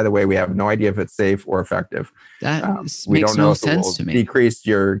vaccine, but by the way, we have no idea if it's safe or effective. That makes no sense to me. Decrease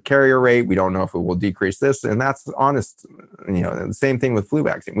your carrier rate. We don't know if it will decrease this. And that's honest. The same thing with flu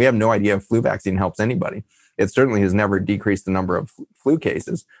vaccine. We have no idea if flu vaccine helps anybody. It certainly has never decreased the number of flu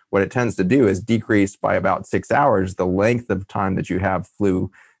cases. What it tends to do is decrease by about 6 hours the length of time that you have flu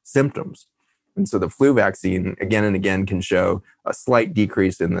symptoms. And so the flu vaccine again and again can show a slight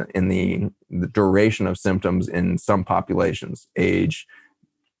decrease in the duration of symptoms in some populations, age,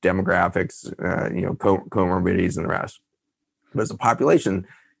 demographics, comorbidities, and the rest. But as a population,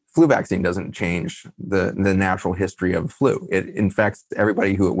 flu vaccine doesn't change the natural history of flu. It infects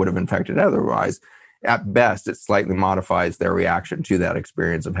everybody who it would have infected otherwise. At best, it slightly modifies their reaction to that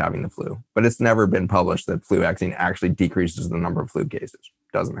experience of having the flu. But it's never been published that flu vaccine actually decreases the number of flu cases.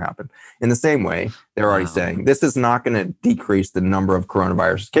 Doesn't happen. In the same way, they're already saying this is not going to decrease the number of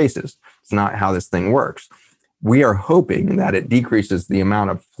coronavirus cases. It's not how this thing works. We are hoping that it decreases the amount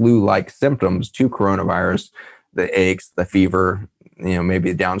of flu-like symptoms to coronavirus, the aches, the fever,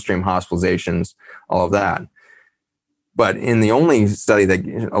 maybe downstream hospitalizations, all of that. But in the only study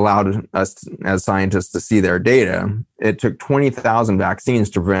that allowed us as scientists to see their data, it took 20,000 vaccines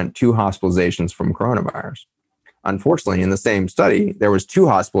to prevent 2 hospitalizations from coronavirus. Unfortunately, in the same study, there was 2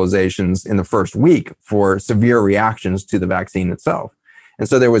 hospitalizations in the first week for severe reactions to the vaccine itself. And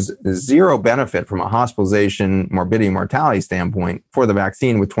so there was 0 benefit from a hospitalization, morbidity, mortality standpoint for the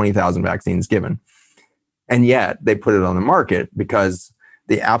vaccine with 20,000 vaccines given. And yet they put it on the market because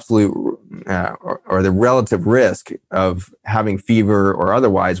the absolute or the relative risk of having fever or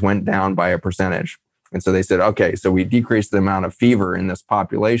otherwise went down by a percentage. And so they said, okay, so we decreased the amount of fever in this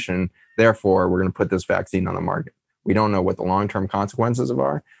population. Therefore, we're going to put this vaccine on the market. We don't know what the long-term consequences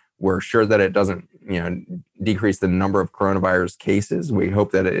are. We're sure that it doesn't, decrease the number of coronavirus cases. We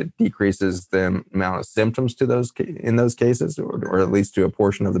hope that it decreases the amount of symptoms to those in those cases, or at least to a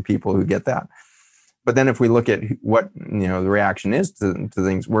portion of the people who get that. But then if we look at what, the reaction is to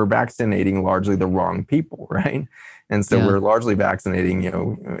things, we're vaccinating largely the wrong people, right? And so we're largely vaccinating,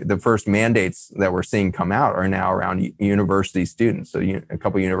 the first mandates that we're seeing come out are now around university students. So a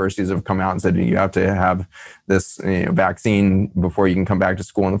couple of universities have come out and said, you have to have this vaccine before you can come back to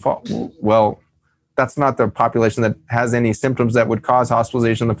school in the fall. Well, that's not the population that has any symptoms that would cause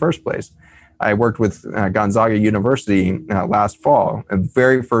hospitalization in the first place. I worked with Gonzaga University last fall. The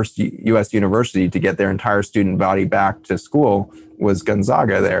very first U.S. university to get their entire student body back to school was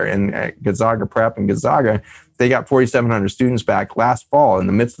Gonzaga there. And Gonzaga Prep and Gonzaga, they got 4,700 students back last fall in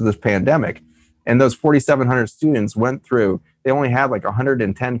the midst of this pandemic. And those 4,700 students went through, they only had like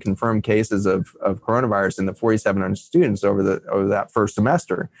 110 confirmed cases of coronavirus in the 4,700 students over that first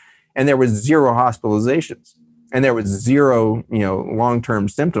semester. And there was 0 hospitalizations. And there was 0, long-term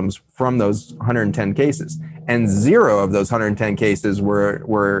symptoms from those 110 cases. And 0 of those 110 cases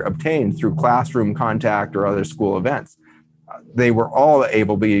were obtained through classroom contact or other school events. They were all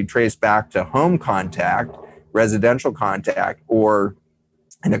able to be traced back to home contact, residential contact, or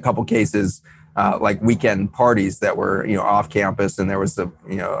in a couple cases, like weekend parties that were, off campus. And there was all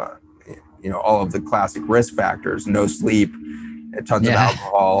of the classic risk factors, no sleep, tons of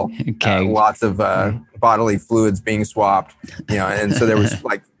alcohol, lots of bodily fluids being swapped, and so there was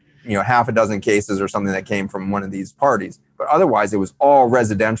like, half a dozen cases or something that came from one of these parties. But otherwise, it was all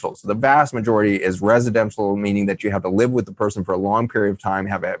residential. So the vast majority is residential, meaning that you have to live with the person for a long period of time,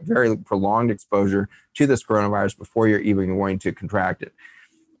 have a very prolonged exposure to this coronavirus before you're even going to contract it.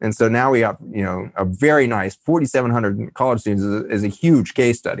 And so now we have, a very nice 4,700 college students is a huge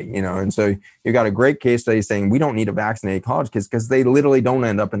case study, and so you got a great case study saying we don't need to vaccinate college kids because they literally don't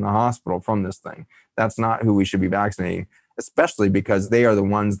end up in the hospital from this thing. That's not who we should be vaccinating, especially because they are the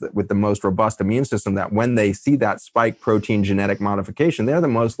ones that with the most robust immune system that when they see that spike protein genetic modification, they're the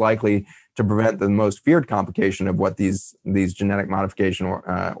most likely to prevent the most feared complication of what these genetic modification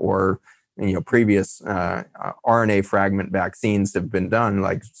or previous RNA fragment vaccines have been done,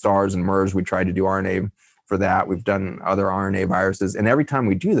 like SARS and MERS. We tried to do RNA for that. We've done other RNA viruses. And every time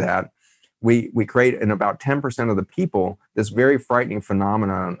we do that, we create in about 10% of the people this very frightening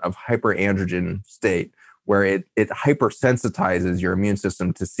phenomenon of hyperandrogen state, where it hypersensitizes your immune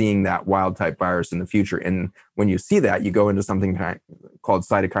system to seeing that wild type virus in the future. And when you see that, you go into something called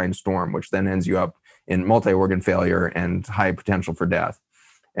cytokine storm, which then ends you up in multi-organ failure and high potential for death.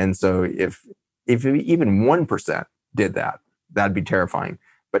 And so if even 1% did that, that'd be terrifying.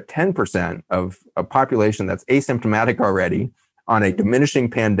 But 10% of a population that's asymptomatic already on a diminishing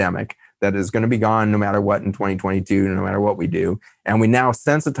pandemic that is going to be gone no matter what in 2022, no matter what we do. And we now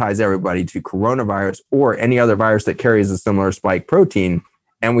sensitize everybody to coronavirus or any other virus that carries a similar spike protein.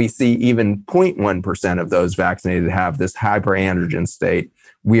 And we see even 0.1% of those vaccinated have this hyperandrogen state.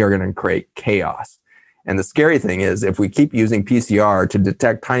 We are going to create chaos. And the scary thing is, if we keep using PCR to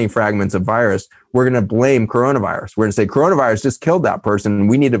detect tiny fragments of virus, we're going to blame coronavirus. We're going to say coronavirus just killed that person.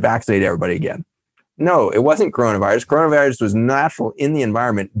 We need to vaccinate everybody again. No, it wasn't coronavirus. Coronavirus was natural in the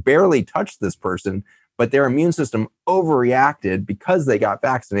environment, barely touched this person, but their immune system overreacted because they got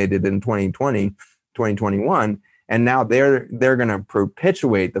vaccinated in 2020, 2021. And now they're going to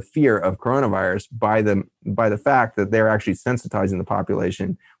perpetuate the fear of coronavirus by the fact that they're actually sensitizing the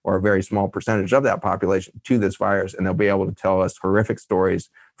population, or a very small percentage of that population, to this virus. And they'll be able to tell us horrific stories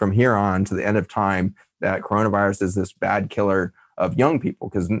from here on to the end of time that coronavirus is this bad killer of young people.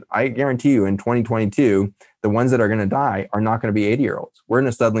 Because I guarantee you in 2022, the ones that are going to die are not going to be 80-year-olds. We're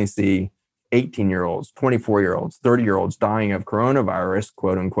going to suddenly see 18-year-olds, 24-year-olds, 30-year-olds dying of coronavirus,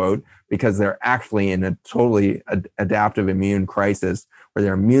 quote unquote, because they're actually in a totally adaptive immune crisis where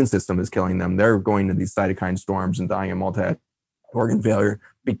their immune system is killing them. They're going to these cytokine storms and dying of multi-organ failure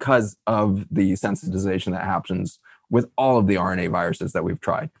because of the sensitization that happens with all of the RNA viruses that we've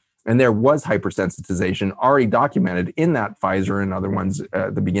tried. And there was hypersensitization already documented in that Pfizer and other ones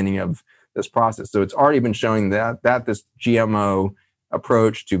at the beginning of this process. So it's already been showing that this GMO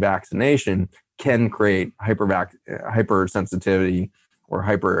approach to vaccination can create hypersensitivity or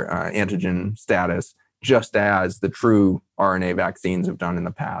hyper antigen status, just as the true RNA vaccines have done in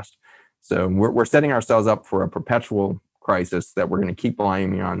the past. So we're setting ourselves up for a perpetual crisis that we're going to keep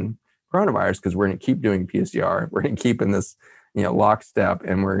blaming on coronavirus, because we're going to keep doing PCR. We're going to keep in this lockstep,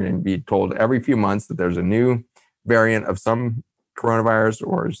 and we're going to be told every few months that there's a new variant of some coronavirus,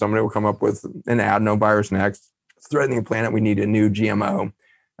 or somebody will come up with an adenovirus next. It's threatening the planet. We need a new GMO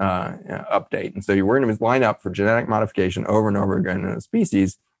update. And so we're going to line up for genetic modification over and over again in a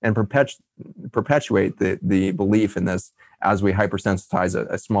species and perpetuate the belief in this as we hypersensitize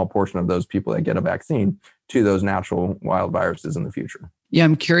a small portion of those people that get a vaccine to those natural wild viruses in the future. Yeah,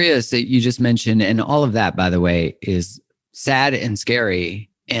 I'm curious that you just mentioned, and all of that, by the way, is sad and scary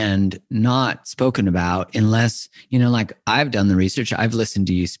and not spoken about unless, like I've done the research, I've listened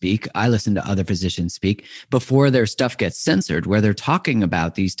to you speak, I listen to other physicians speak before their stuff gets censored, where they're talking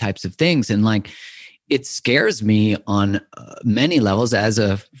about these types of things. And it scares me on many levels as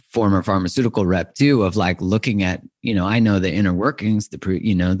a former pharmaceutical rep too, of looking at, I know the inner workings,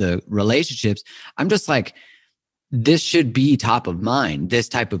 the relationships. I'm just this should be top of mind, this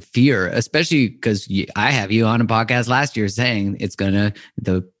type of fear, especially because I have you on a podcast last year saying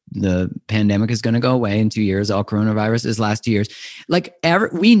the pandemic is going to go away in 2 years. All coronaviruses last 2 years.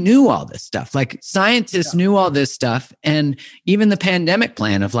 We knew all this stuff. Scientists knew all this stuff. And even the pandemic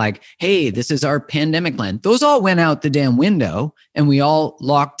plan of hey, this is our pandemic plan. Those all went out the damn window, and we all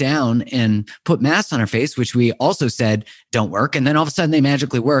locked down and put masks on our face, which we also said don't work. And then all of a sudden they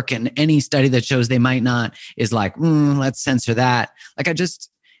magically work. And any study that shows they might not is let's censor that.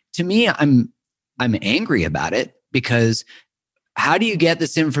 To me, I'm angry about it, because how do you get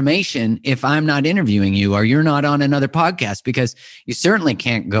this information if I'm not interviewing you or you're not on another podcast? Because you certainly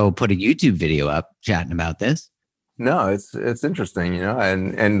can't go put a YouTube video up chatting about this. No, it's interesting,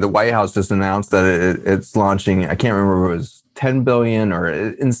 and the White House just announced that it's launching, I can't remember if it was 10 billion or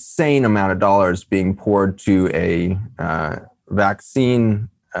an insane amount of dollars being poured to a vaccine.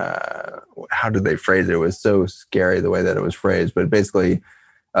 How did they phrase it? It was so scary the way that it was phrased, but basically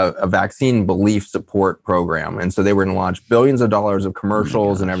a vaccine belief support program. And so they were going to launch billions of dollars of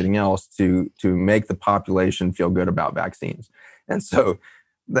commercials and everything else to make the population feel good about vaccines. And so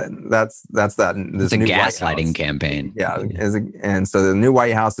that's that. It's a gaslighting campaign. Yeah. And so the new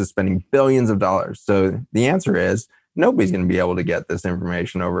White House is spending billions of dollars. So the answer is nobody's going to be able to get this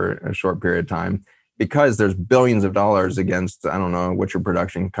information over a short period of time, because there's billions of dollars against, I don't know what your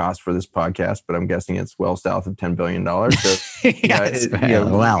production cost for this podcast, but I'm guessing it's well south of $10 billion. So we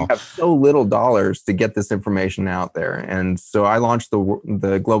have so little dollars to get this information out there. And so I launched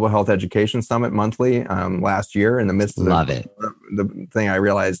the Global Health Education Summit monthly last year. In the midst of the thing, I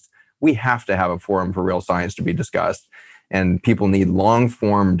realized we have to have a forum for real science to be discussed. And people need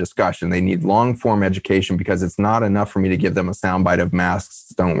long-form discussion. They need long-form education, because it's not enough for me to give them a soundbite of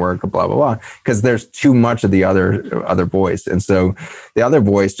masks don't work, blah, blah, blah, because there's too much of the other voice. And so the other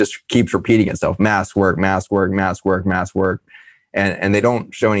voice just keeps repeating itself. Masks work, masks work, masks work, masks work. And they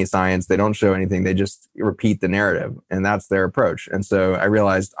don't show any science. They don't show anything. They just repeat the narrative. And that's their approach. And so I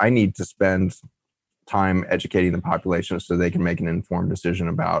realized I need to spend time educating the population so they can make an informed decision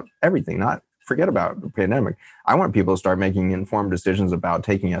about everything, not forget about the pandemic. I want people to start making informed decisions about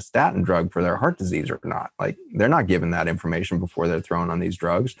taking a statin drug for their heart disease or not. They're not given that information before they're thrown on these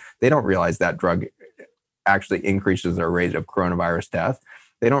drugs. They don't realize that drug actually increases their rate of coronavirus death.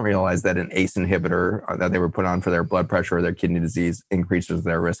 They don't realize that an ACE inhibitor that they were put on for their blood pressure or their kidney disease increases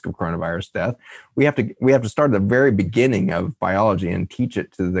their risk of coronavirus death. We have to start at the very beginning of biology and teach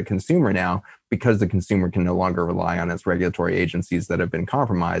it to the consumer now, because the consumer can no longer rely on its regulatory agencies that have been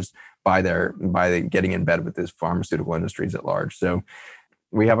compromised by getting in bed with these pharmaceutical industries at large. So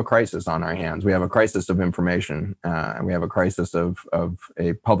we have a crisis on our hands. We have a crisis of information, and we have a crisis of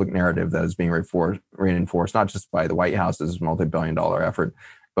a public narrative that is being reinforced, not just by the White House's multi-billion-dollar effort,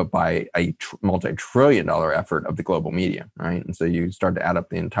 but by a multi-trillion-dollar effort of the global media, right? And so you start to add up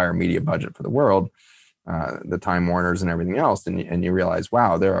the entire media budget for the world, the Time Warners and everything else, and you realize,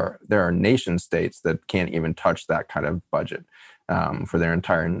 wow, there are nation states that can't even touch that kind of budget for their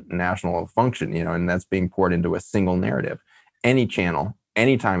entire national function, and that's being poured into a single narrative. Any channel,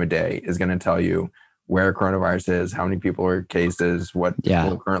 any time of day is going to tell you where coronavirus is, how many people are cases, what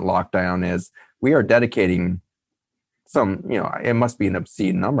the current lockdown is. We are dedicating some, it must be an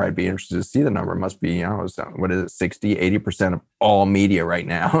obscene number. I'd be interested to see the number. It must be, what is it, 60, 80% of all media right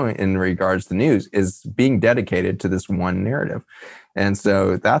now in regards to news is being dedicated to this one narrative. And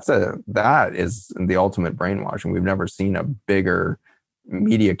so that is the ultimate brainwashing. We've never seen a bigger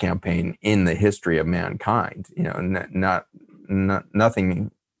media campaign in the history of mankind.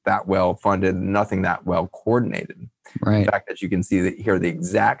 Nothing that well funded, nothing that well coordinated. Right. In fact, that you can hear the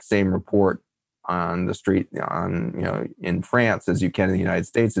exact same report on the street in France as you can in the United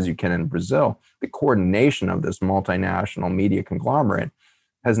States, as you can in Brazil. The coordination of this multinational media conglomerate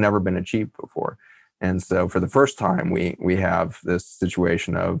has never been achieved before. And so for the first time, we have this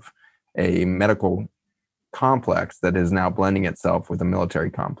situation of a medical complex that is now blending itself with a military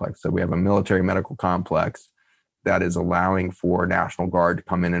complex. So we have a military medical complex that is allowing for National Guard to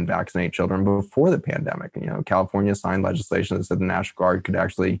come in and vaccinate children before the pandemic. California signed legislation that said the National Guard could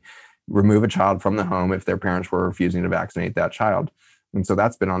actually remove a child from the home if their parents were refusing to vaccinate that child. And so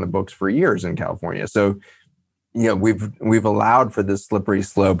that's been on the books for years in California. So, we've allowed for this slippery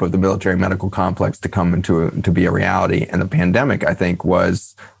slope of the military medical complex to come to be a reality. And the pandemic, I think,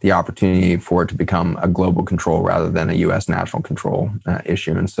 was the opportunity for it to become a global control rather than a U.S. national control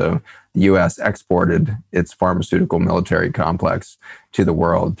issue. And so the U.S. exported its pharmaceutical military complex to the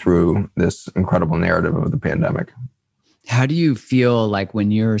world through this incredible narrative of the pandemic. How do you feel like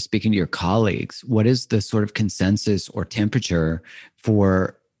when you're speaking to your colleagues? What is the sort of consensus or temperature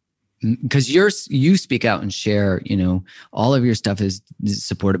for? Because you speak out and share, all of your stuff is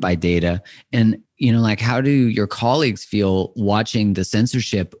supported by data. And, how do your colleagues feel watching the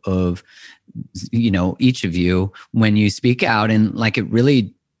censorship of, each of you when you speak out? And it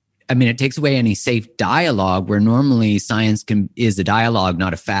really, it takes away any safe dialogue where normally science is a dialogue,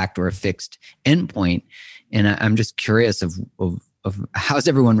 not a fact or a fixed endpoint. And I'm just curious of how's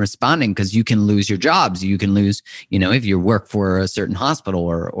everyone responding, because you can lose your jobs. You can lose, if you work for a certain hospital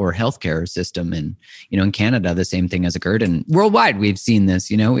or healthcare system. And, in Canada, the same thing has occurred. And worldwide, we've seen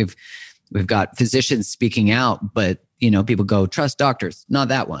this, we've got physicians speaking out, but, people go, trust doctors, not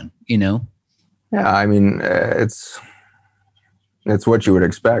that one, Yeah, it's what you would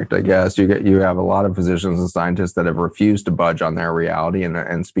expect, I guess. You have a lot of physicians and scientists that have refused to budge on their reality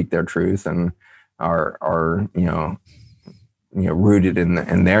and speak their truth and are rooted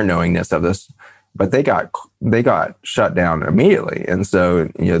in their knowingness of this, but they got shut down immediately, and so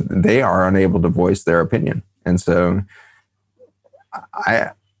they are unable to voice their opinion. And so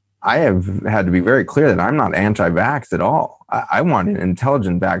I have had to be very clear that I'm not anti-vax at all. I want an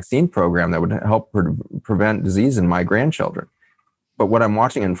intelligent vaccine program that would help prevent disease in my grandchildren. But what I'm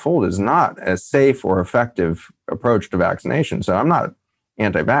watching unfold is not a safe or effective approach to vaccination. So I'm not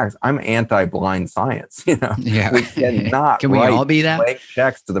anti-vax. I'm anti-blind science. Yeah. We cannot Can we all be that? Blank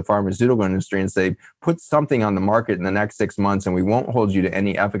checks to the pharmaceutical industry and say, put something on the market in the next 6 months and we won't hold you to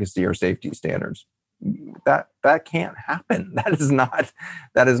any efficacy or safety standards. That can't happen. That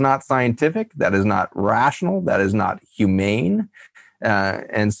is not scientific. That is not rational. That is not humane.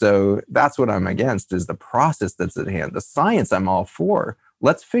 And so that's what I'm against, is the process that's at hand. The science I'm all for.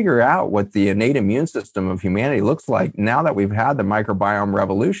 Let's figure out what the innate immune system of humanity looks like now that we've had the microbiome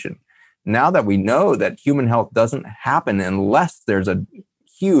revolution. Now that we know that human health doesn't happen unless there's a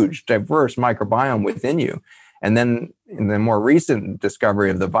huge, diverse microbiome within you. And then in the more recent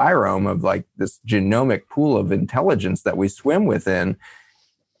discovery of the virome, of this genomic pool of intelligence that we swim within,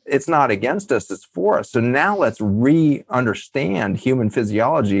 it's not against us, it's for us. So now let's re-understand human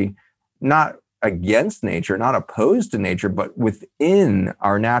physiology, not against nature, not opposed to nature, but within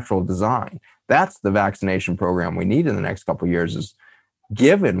our natural design. That's the vaccination program we need in the next couple of years, is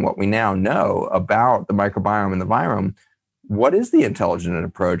given what we now know about the microbiome and the virome, what is the intelligent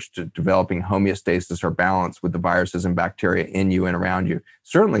approach to developing homeostasis or balance with the viruses and bacteria in you and around you?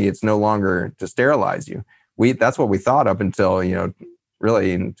 Certainly, it's no longer to sterilize you. That's what we thought up until,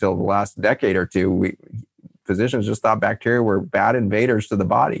 really until the last decade or two. Physicians just thought bacteria were bad invaders to the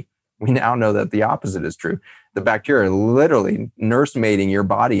body. We now know that the opposite is true. The bacteria are literally nursemaiding your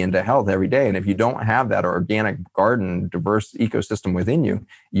body into health every day. And if you don't have that organic garden, diverse ecosystem within you,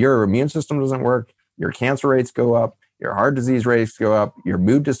 your immune system doesn't work, your cancer rates go up, your heart disease rates go up, your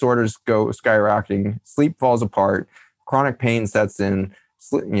mood disorders go skyrocketing, sleep falls apart, chronic pain sets in,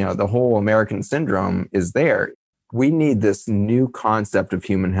 the whole American syndrome is there. We need this new concept of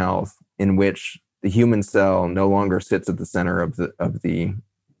human health in which the human cell no longer sits at the center of the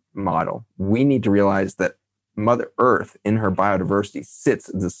model. We need to realize that Mother Earth in her biodiversity sits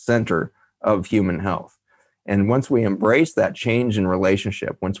at the center of human health. And once we embrace that change in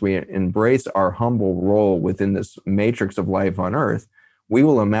relationship, once we embrace our humble role within this matrix of life on Earth, we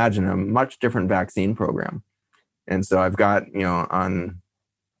will imagine a much different vaccine program. And so I've got, on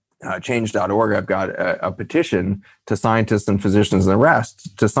change.org, I've got a petition to scientists and physicians and the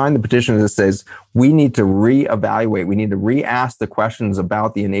rest to sign the petition that says we need to reevaluate, we need to re-ask the questions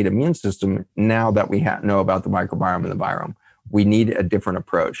about the innate immune system now that we know about the microbiome and the virome. We need a different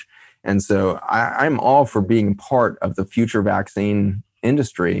approach. And so I'm all for being part of the future vaccine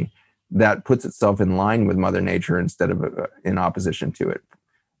industry that puts itself in line with Mother Nature instead of in opposition to it,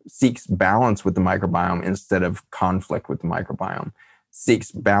 seeks balance with the microbiome instead of conflict with the microbiome,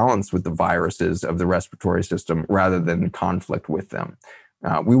 seeks balance with the viruses of the respiratory system rather than conflict with them.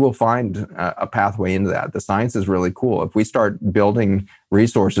 We will find a pathway into that. The science is really cool. If we start building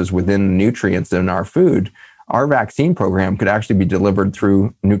resources within nutrients in our food, our vaccine program could actually be delivered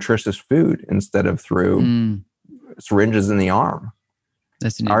through nutritious food instead of through syringes in the arm.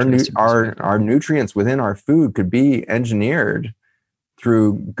 That's an interesting our nutrients within our food could be engineered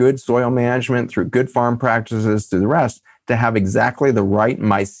through good soil management, through good farm practices, through the rest, to have exactly the right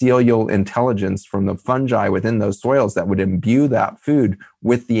mycelial intelligence from the fungi within those soils that would imbue that food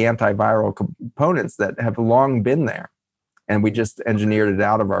with the antiviral components that have long been there. And we just engineered it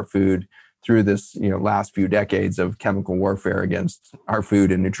out of our food through this last few decades of chemical warfare against our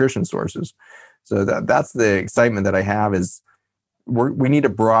food and nutrition sources. So that's the excitement that I have is we need to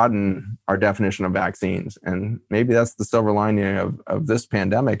broaden our definition of vaccines. And maybe that's the silver lining of this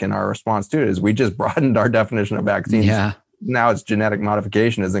pandemic and our response to it is we just broadened our definition of vaccines. Yeah. Now it's genetic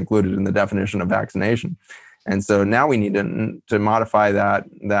modification is included in the definition of vaccination. And so now we need to modify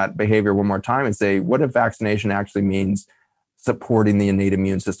that behavior one more time and say, what if vaccination actually means supporting the innate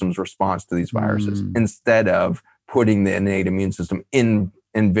immune system's response to these viruses instead of putting the innate immune system in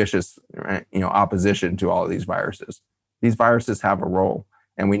vicious opposition to all of these viruses. These viruses have a role,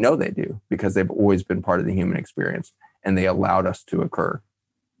 and we know they do because they've always been part of the human experience, and they allowed us to occur.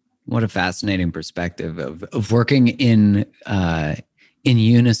 What a fascinating perspective of working in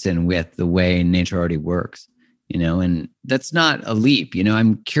unison with the way nature already works, and that's not a leap.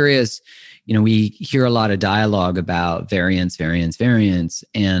 I'm curious, we hear a lot of dialogue about variants,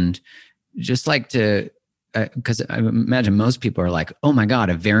 and just like to, because I imagine most people are like, oh my God,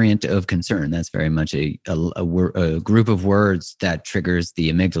 a variant of concern. That's very much a group of words that triggers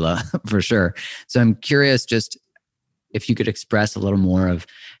the amygdala for sure. So I'm curious just if you could express a little more of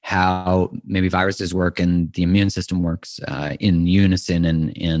how maybe viruses work and the immune system works in unison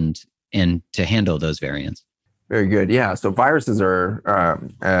and to handle those variants. Very good. Yeah. So viruses are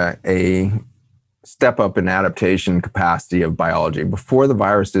a step up in adaptation capacity of biology. Before the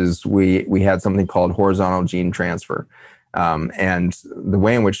viruses, we had something called horizontal gene transfer. And the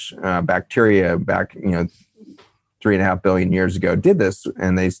way in which bacteria back, 3.5 billion years ago did this,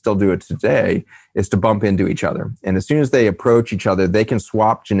 and they still do it today, is to bump into each other. And as soon as they approach each other, they can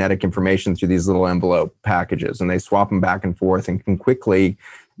swap genetic information through these little envelope packages, and they swap them back and forth and can quickly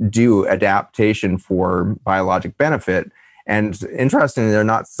do adaptation for biologic benefit. And interestingly, they're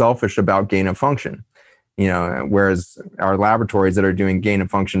not selfish about gain of function. Whereas our laboratories that are doing gain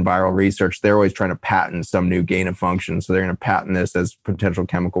of function viral research, they're always trying to patent some new gain of function. So they're going to patent this as potential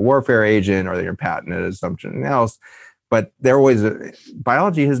chemical warfare agent, or they're going to patent it as something else. But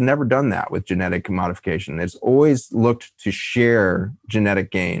biology has never done that with genetic modification. It's always looked to share genetic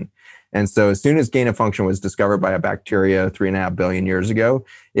gain. And so as soon as gain of function was discovered by a bacteria 3.5 billion years ago,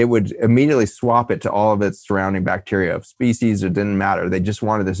 it would immediately swap it to all of its surrounding bacteria of species. It didn't matter. They just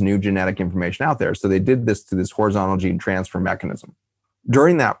wanted this new genetic information out there. So they did this to this horizontal gene transfer mechanism.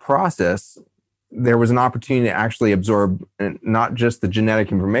 During that process, there was an opportunity to actually absorb not just the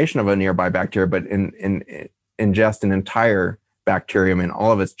genetic information of a nearby bacteria, but ingest an entire bacterium and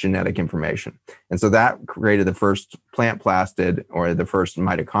all of its genetic information. And so that created the first plant plastid, or the first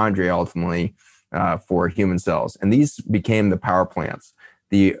mitochondria ultimately for human cells. And these became the power plants.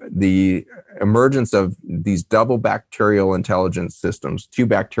 The emergence of these double bacterial intelligence systems, 2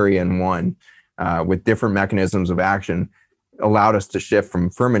 bacteria in one, with different mechanisms of action, allowed us to shift from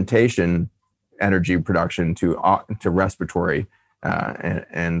fermentation energy production to respiratory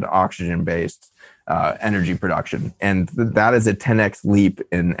and oxygen-based energy production. And that is a 10x leap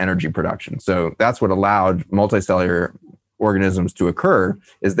in energy production. So that's what allowed multicellular organisms to occur,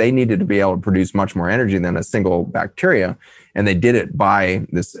 is they needed to be able to produce much more energy than a single bacteria. And they did it by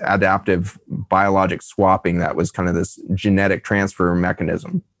this adaptive biologic swapping that was kind of this genetic transfer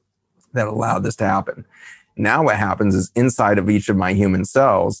mechanism that allowed this to happen. Now what happens is inside of each of my human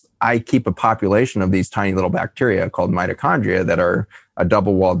cells, I keep a population of these tiny little bacteria called mitochondria that are a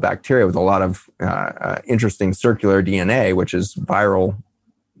double-walled bacteria with a lot of interesting circular DNA, which is viral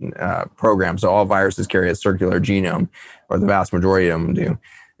programs. So all viruses carry a circular genome, or the vast majority of them do.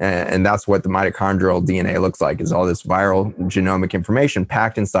 And that's what the mitochondrial DNA looks like, is all this viral genomic information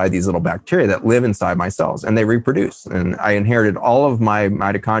packed inside these little bacteria that live inside my cells, and they reproduce. And I inherited all of my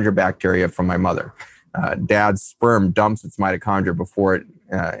mitochondria bacteria from my mother. Dad's sperm dumps its mitochondria before it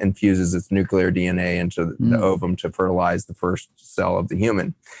infuses its nuclear DNA into the ovum to fertilize the first cell of the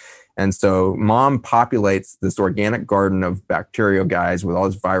human. And so mom populates this organic garden of bacterial guys with all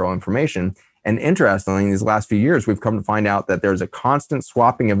this viral information. And interestingly, in these last few years, we've come to find out that there's a constant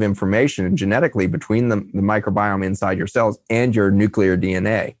swapping of information genetically between the microbiome inside your cells and your nuclear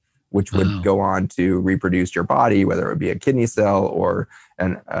DNA, which would go on to reproduce your body, whether it would be a kidney cell or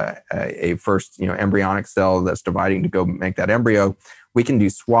a first embryonic cell that's dividing to go make that embryo. We can do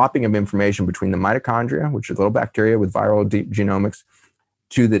swapping of information between the mitochondria, which are little bacteria with viral genomics,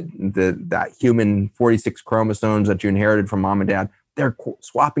 to that human 46 chromosomes that you inherited from mom and dad. They're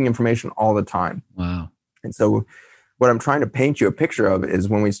swapping information all the time. Wow. And so what I'm trying to paint you a picture of is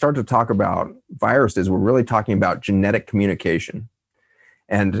when we start to talk about viruses, we're really talking about genetic communication.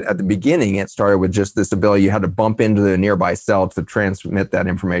 And at the beginning, it started with just this ability. You had to bump into the nearby cell to transmit that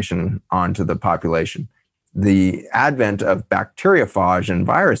information onto the population. The advent of bacteriophage and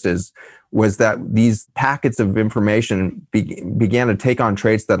viruses was that these packets of information began to take on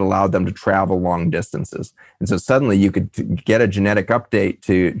traits that allowed them to travel long distances. And so suddenly you could get a genetic update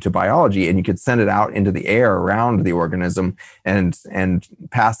to biology, and you could send it out into the air around the organism and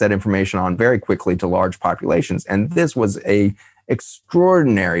pass that information on very quickly to large populations. And this was a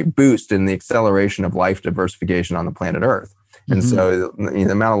extraordinary boost in the acceleration of life diversification on the planet Earth. And so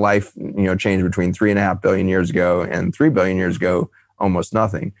the amount of life changed between 3.5 billion years ago and 3 billion years ago, almost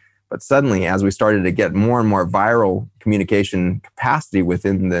nothing. But suddenly, as we started to get more and more viral communication capacity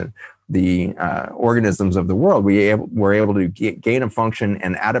within the organisms of the world, we were able to gain a function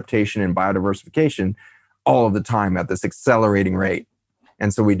and adaptation and biodiversification all of the time at this accelerating rate.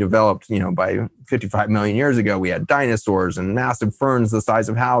 And so we developed, by 55 million years ago, we had dinosaurs and massive ferns the size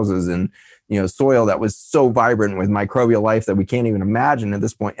of houses, and soil that was so vibrant with microbial life that we can't even imagine at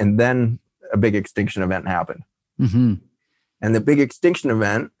this point. And then a big extinction event happened. And the big extinction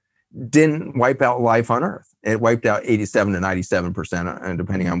event didn't wipe out life on Earth. It wiped out 87 to 97%, and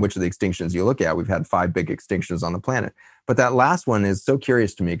depending on which of the extinctions you look at. We've had 5 big extinctions on the planet. But that last one is so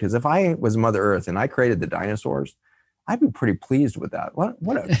curious to me, because if I was Mother Earth and I created the dinosaurs, I'd be pretty pleased with that. What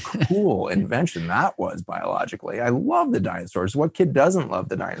a cool invention that was biologically. I love the dinosaurs. What kid doesn't love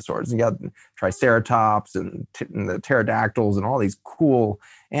the dinosaurs? You got Triceratops and the pterodactyls and all these cool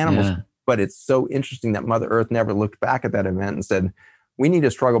animals. Yeah. But it's so interesting that Mother Earth never looked back at that event and said, we need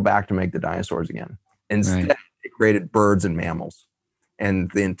to struggle back to make the dinosaurs again. Instead, it created birds and mammals, and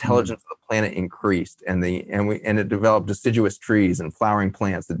the intelligence of the planet increased, and it developed deciduous trees and flowering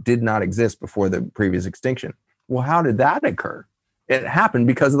plants that did not exist before the previous extinction. Well, how did that occur? It happened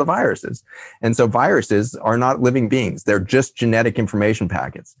because of the viruses. And so viruses are not living beings. They're just genetic information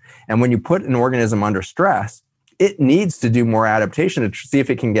packets. And when you put an organism under stress, it needs to do more adaptation to see if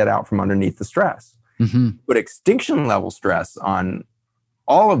it can get out from underneath the stress. But extinction level stress on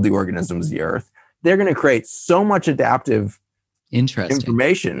all of the organisms of the Earth, they're going to create so much adaptive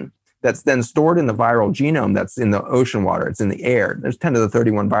information that's then stored in the viral genome that's in the ocean water. It's in the air. There's 10 to the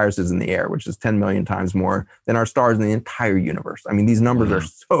 31 viruses in the air, which is 10 million times more than our stars in the entire universe. I mean, these numbers are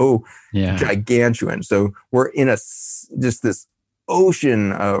so gigantuan. So we're in just this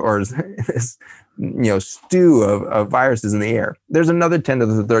ocean or this stew of viruses in the air. There's another 10 to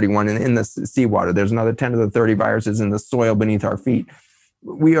the 31 in the seawater. There's another 10 to the 30 viruses in the soil beneath our feet.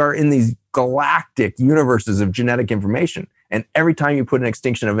 We are in these galactic universes of genetic information. And every time you put an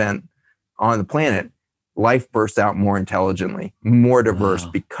extinction event on the planet, life bursts out more intelligently, more diverse,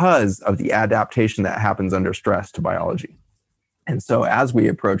 because of the adaptation that happens under stress to biology. And so as we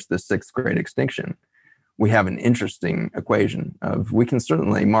approach the 6th great extinction, we have an interesting equation of we can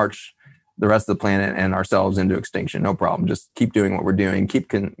certainly march the rest of the planet and ourselves into extinction. No problem. Just keep doing what we're doing.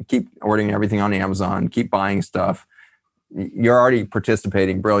 Keep ordering everything on Amazon. Keep buying stuff. you're already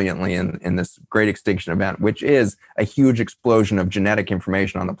participating brilliantly in this great extinction event, which is a huge explosion of genetic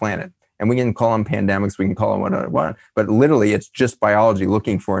information on the planet. And we can call them pandemics, we can call them whatever, but literally it's just biology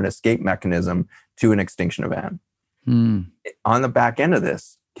looking for an escape mechanism to an extinction event. On the back end of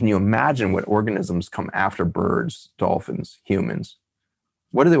this, can you imagine what organisms come after birds, dolphins, humans?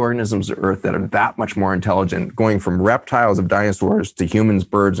 What are the organisms of Earth that are that much more intelligent, going from reptiles of dinosaurs to humans,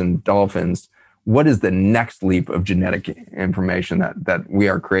 birds, and dolphins? What is the next leap of genetic information that we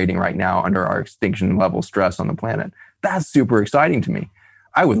are creating right now under our extinction level stress on the planet? That's super exciting to me.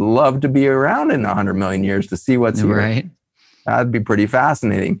 I would love to be around in 100 million years to see what's here. Right. That'd be pretty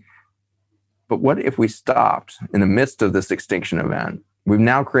fascinating. But what if we stopped in the midst of this extinction event? We've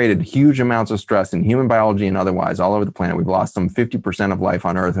now created huge amounts of stress in human biology and otherwise all over the planet. We've lost some 50% of life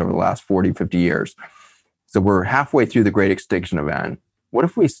on Earth over the last 40, 50 years. So we're halfway through the great extinction event. What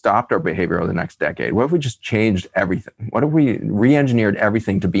if we stopped our behavior over the next decade? What if we just changed everything? What if we re-engineered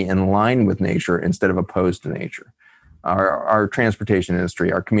everything to be in line with nature instead of opposed to nature? Our transportation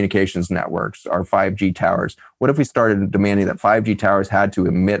industry, our communications networks, our 5G towers. What if we started demanding that 5G towers had to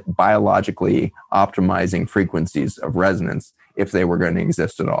emit biologically optimizing frequencies of resonance if they were going to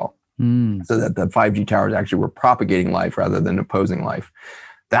exist at all? So that the 5G towers actually were propagating life rather than opposing life.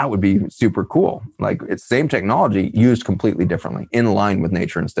 That would be super cool. Like, it's same technology used completely differently, in line with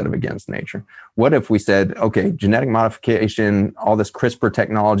nature instead of against nature. What if we said, okay, genetic modification, all this CRISPR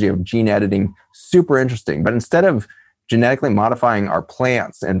technology of gene editing, super interesting. But instead of genetically modifying our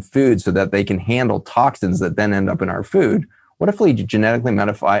plants and food so that they can handle toxins that then end up in our food, what if we genetically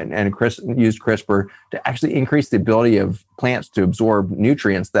modified and used CRISPR to actually increase the ability of plants to absorb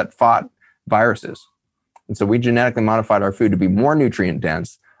nutrients that fought viruses? And so we genetically modified our food to be more nutrient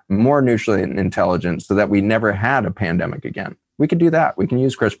dense, more nutrient intelligent, so that we never had a pandemic again. We could do that. We can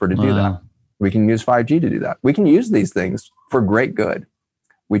use CRISPR to do that. We can use 5G to do that. We can use these things for great good.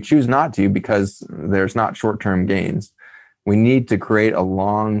 We choose not to because there's not short-term gains. We need to create a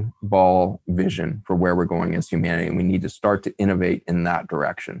long ball vision for where we're going as humanity, and we need to start to innovate in that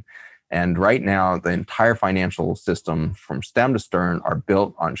direction. And right now, the entire financial system from stem to stern are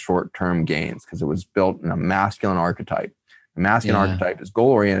built on short-term gains because it was built in a masculine archetype. The masculine archetype is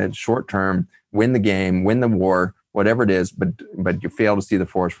goal-oriented, short-term, win the game, win the war, whatever it is, but you fail to see the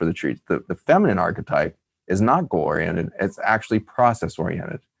forest for the trees. The feminine archetype is not goal-oriented. It's actually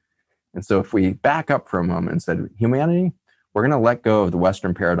process-oriented. And so if we back up for a moment and said, humanity, we're going to let go of the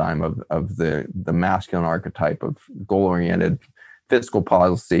Western paradigm of the masculine archetype of goal-oriented fiscal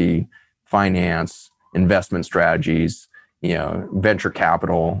policy, finance, investment strategies, venture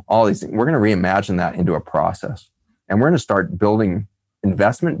capital, all these things. We're going to reimagine that into a process. And we're going to start building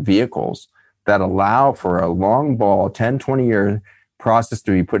investment vehicles that allow for a long ball, 10, 20-year process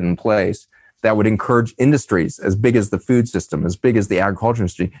to be put in place that would encourage industries as big as the food system, as big as the agriculture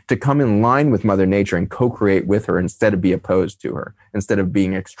industry, to come in line with Mother Nature and co-create with her instead of be opposed to her. Instead of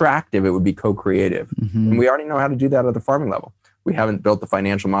being extractive, it would be co-creative. And we already know how to do that at the farming level. We haven't built the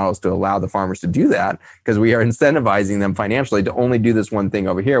financial models to allow the farmers to do that because we are incentivizing them financially to only do this one thing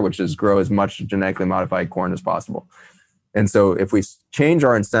over here, which is grow as much genetically modified corn as possible. And so if we change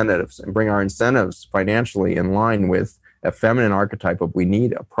our incentives and bring our incentives financially in line with a feminine archetype of, we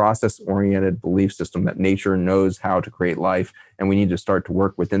need a process-oriented belief system that nature knows how to create life, and we need to start to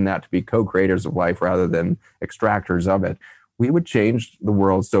work within that to be co-creators of life rather than extractors of it, we would change the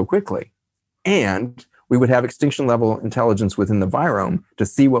world so quickly. And we would have extinction-level intelligence within the virome to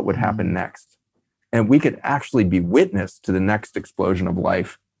see what would happen next. And we could actually be witness to the next explosion of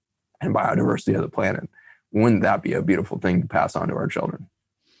life and biodiversity of the planet. Wouldn't that be a beautiful thing to pass on to our children?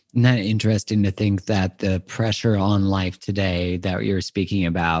 Isn't that interesting to think that the pressure on life today that you're speaking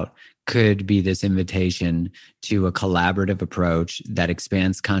about could be this invitation to a collaborative approach that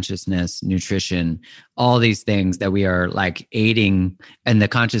expands consciousness, nutrition, all these things that we are like aiding, and the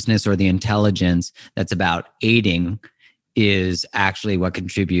consciousness or the intelligence that's about aiding is actually what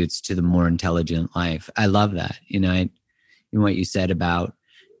contributes to the more intelligent life. I love that. What you said about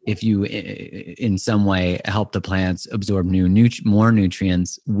if you in some way help the plants absorb more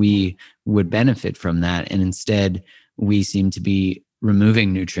nutrients, we would benefit from that. And instead, we seem to be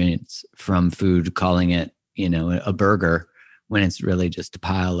removing nutrients from food, calling it, a burger, when it's really just a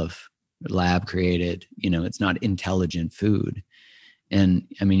pile of lab created, it's not intelligent food. And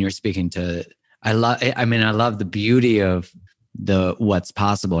I mean, you're speaking to, I love the beauty of what's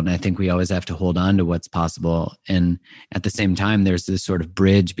possible. And I think we always have to hold on to what's possible. And at the same time, there's this sort of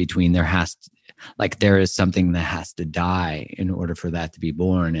bridge between there is something that has to die in order for that to be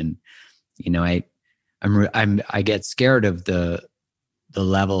born. And, I get scared of the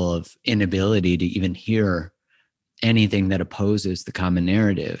level of inability to even hear anything that opposes the common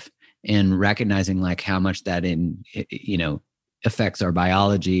narrative, and recognizing like how much that affects our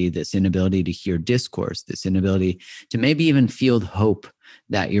biology, this inability to hear discourse, this inability to maybe even feel the hope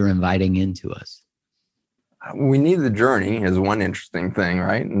that you're inviting into us. We need the journey is one interesting thing,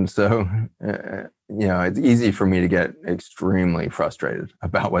 right? And so, it's easy for me to get extremely frustrated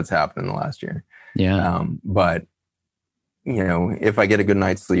about what's happened in the last year. Yeah. But, if I get a good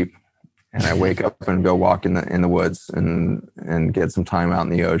night's sleep and I wake up and go walk in the woods and get some time out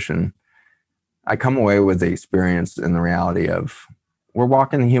in the ocean, I come away with the experience and the reality of we're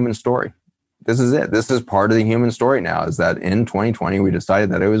walking the human story. This is it. This is part of the human story now, is that in 2020, we decided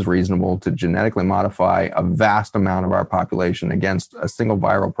that it was reasonable to genetically modify a vast amount of our population against a single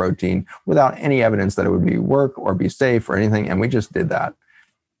viral protein without any evidence that it would work or be safe or anything. And we just did that.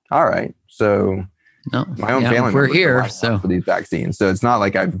 All right. So my own family we're members here for these vaccines. So it's not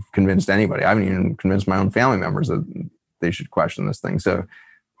like I've convinced anybody. I haven't even convinced my own family members that they should question this thing. So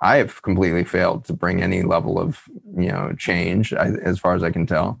I have completely failed to bring any level of, change as far as I can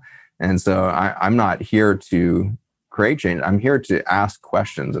tell. And so I'm not here to create change. I'm here to ask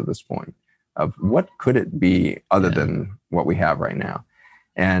questions at this point of what could it be other than what we have right now.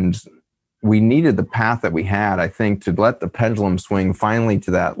 And we needed the path that we had, I think, to let the pendulum swing finally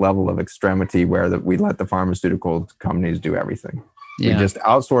to that level of extremity where we let the pharmaceutical companies do everything. Yeah. We just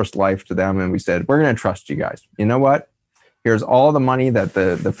outsourced life to them and we said, we're going to trust you guys. You know what? Here's all the money that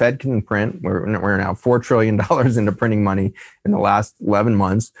the Fed can print. We're now $4 trillion into printing money in the last 11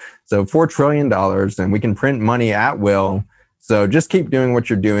 months. So $4 trillion, and we can print money at will. So just keep doing what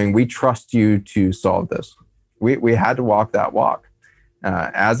you're doing. We trust you to solve this. We had to walk that walk.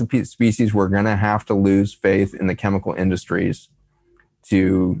 As a species, we're going to have to lose faith in the chemical industries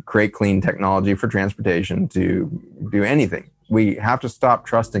to create clean technology for transportation, to do anything. We have to stop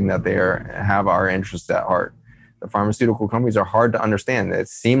trusting that they have our interests at heart. The pharmaceutical companies are hard to understand. It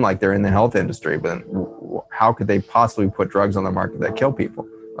seems like they're in the health industry, but how could they possibly put drugs on the market that kill people?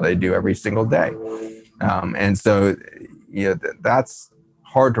 Well, they do every single day. And so that's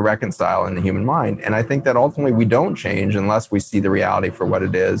hard to reconcile in the human mind. And I think that ultimately we don't change unless we see the reality for what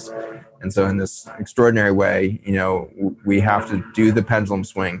it is. And so in this extraordinary way, we have to do the pendulum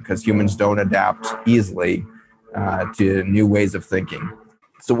swing because humans don't adapt easily to new ways of thinking.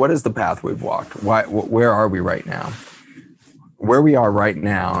 So what is the path we've walked? Where are we right now? Where we are right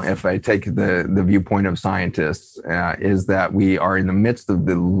now, if I take the viewpoint of scientists, is that we are in the midst of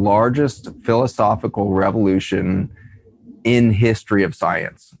the largest philosophical revolution in history of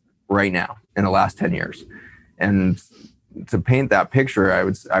science right now in the last 10 years. And to paint that picture,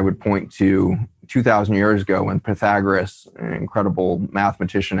 I would point to 2,000 years ago when Pythagoras, an incredible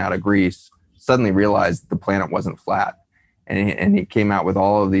mathematician out of Greece, suddenly realized the planet wasn't flat. And he came out with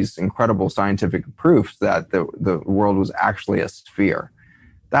all of these incredible scientific proofs that the world was actually a sphere.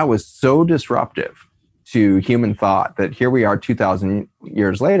 That was so disruptive to human thought that here we are 2,000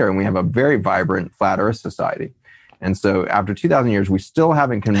 years later, and we have a very vibrant flat Earth society. And so after 2,000 years, we still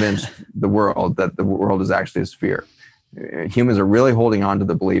haven't convinced the world that the world is actually a sphere. Humans are really holding on to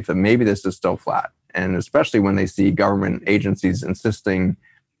the belief that maybe this is still flat. And especially when they see government agencies insisting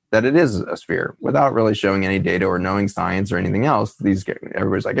that it is a sphere without really showing any data or knowing science or anything else.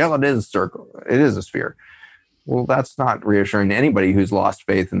 Everybody's like, yeah, it is a circle. It is a sphere. Well, that's not reassuring to anybody who's lost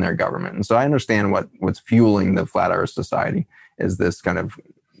faith in their government. And so I understand what's fueling the flat Earth society is this kind of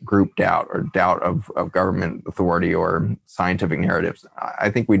group doubt or doubt of government authority or scientific narratives. I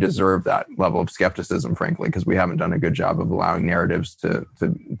think we deserve that level of skepticism, frankly, because we haven't done a good job of allowing narratives to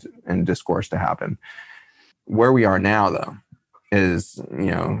and discourse to happen. Where we are now, though, is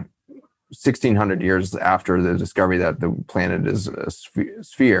 1,600 years after the discovery that the planet is a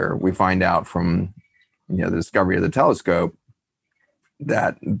sphere, we find out from the discovery of the telescope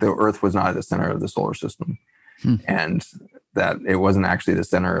that the Earth was not at the center of the solar system, and that it wasn't actually the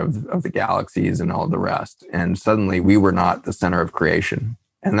center of the galaxies and all the rest. And suddenly we were not the center of creation.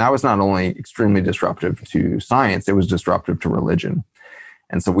 And that was not only extremely disruptive to science, it was disruptive to religion.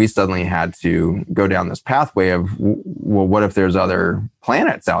 And so we suddenly had to go down this pathway of, well, what if there's other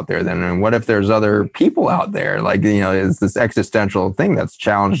planets out there then? And what if there's other people out there? It's this existential thing that's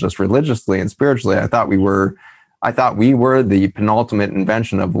challenged us religiously and spiritually. I thought we were the penultimate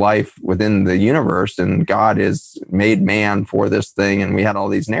invention of life within the universe, and God has made man for this thing. And we had all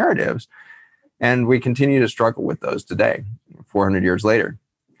these narratives, and we continue to struggle with those today, 400 years later.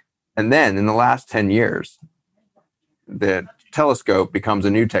 And then in the last 10 years, the telescope becomes a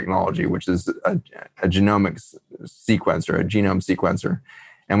new technology, which is a genomics sequencer, a genome sequencer.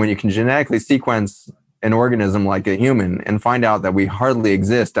 And when you can genetically sequence an organism like a human and find out that we hardly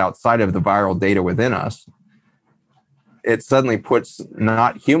exist outside of the viral data within us, it suddenly puts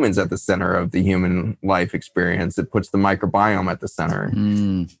not humans at the center of the human life experience. It puts the microbiome at the center.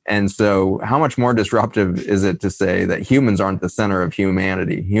 And so how much more disruptive is it to say that humans aren't the center of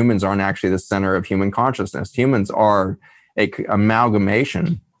humanity? Humans aren't actually the center of human consciousness. Humans are an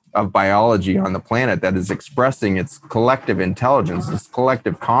amalgamation of biology on the planet that is expressing its collective intelligence, its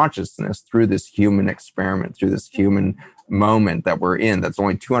collective consciousness through this human experiment, through this human moment that we're in. That's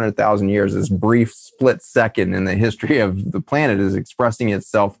only 200,000 years. This brief split second in the history of the planet is expressing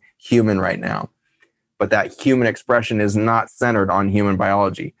itself human right now. But that human expression is not centered on human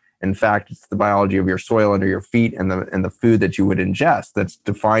biology. In fact, it's the biology of your soil under your feet and the food that you would ingest that's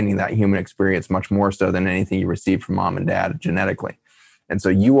defining that human experience much more so than anything you received from mom and dad genetically. And so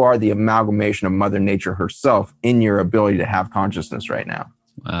you are the amalgamation of Mother Nature herself in your ability to have consciousness right now.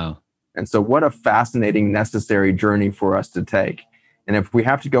 Wow. And so what a fascinating, necessary journey for us to take. And if we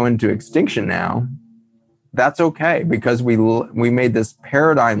have to go into extinction now, that's okay, because we made this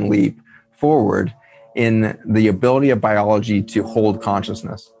paradigm leap forward in the ability of biology to hold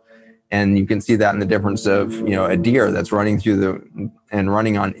consciousness. And you can see that in the difference of, a deer that's running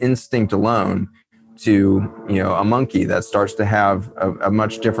running on instinct alone to, a monkey that starts to have a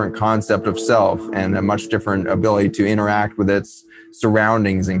much different concept of self and a much different ability to interact with its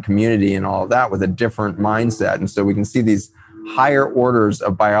surroundings and community and all of that with a different mindset. And so we can see these higher orders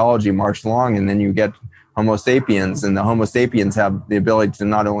of biology march along, and then you get Homo sapiens, and the Homo sapiens have the ability to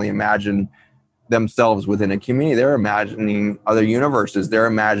not only imagine themselves within a community, they're imagining other universes, they're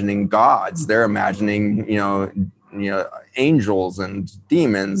imagining gods, they're imagining, angels and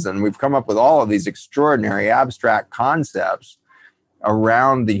demons. And we've come up with all of these extraordinary abstract concepts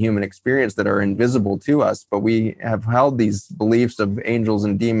around the human experience that are invisible to us, but we have held these beliefs of angels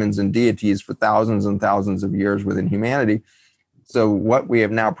and demons and deities for thousands and thousands of years within humanity. So what we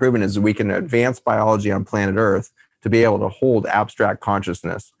have now proven is that we can advance biology on planet Earth to be able to hold abstract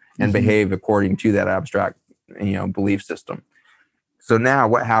consciousness and behave according to that abstract, belief system. So now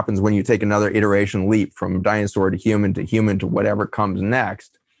what happens when you take another iteration leap from dinosaur to human to whatever comes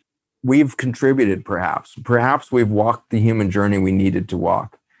next? We've contributed, perhaps we've walked the human journey we needed to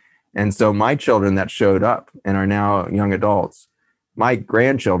walk. And so my children that showed up and are now young adults, my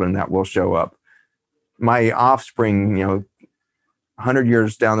grandchildren that will show up, my offspring, 100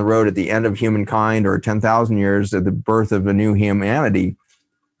 years down the road at the end of humankind, or 10,000 years at the birth of a new humanity,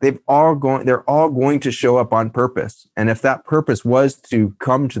 they're all going to show up on purpose. And if that purpose was to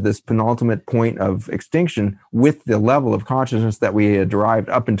come to this penultimate point of extinction with the level of consciousness that we had derived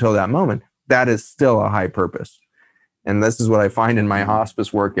up until that moment, that is still a high purpose. And this is what I find in my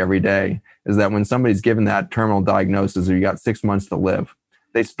hospice work every day, is that when somebody's given that terminal diagnosis, or you got 6 months to live,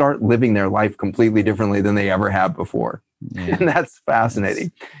 they start living their life completely differently than they ever have before. Yeah. And that's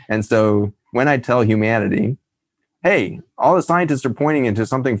fascinating. And so when I tell humanity, hey, all the scientists are pointing into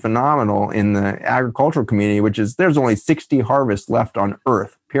something phenomenal in the agricultural community, which is there's only 60 harvests left on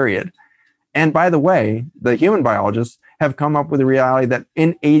Earth, period. And by the way, the human biologists have come up with the reality that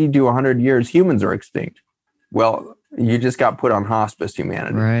in 80 to 100 years, humans are extinct. Well, you just got put on hospice,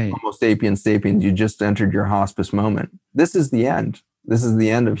 humanity. Right. Homo sapiens sapiens, you just entered your hospice moment. This is the end. This is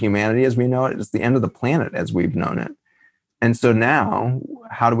the end of humanity as we know it. It's the end of the planet as we've known it. And so now,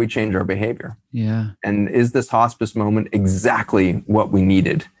 how do we change our behavior? Yeah. And is this hospice moment exactly what we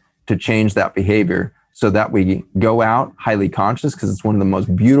needed to change that behavior so that we go out highly conscious? Because it's one of the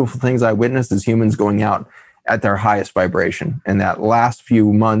most beautiful things I witnessed is humans going out at their highest vibration. And that last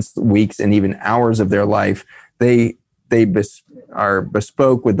few months, weeks, and even hours of their life, they are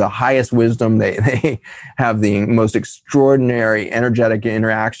bespoke with the highest wisdom. They have the most extraordinary energetic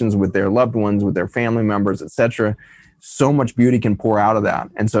interactions with their loved ones, with their family members, etc. So much beauty can pour out of that.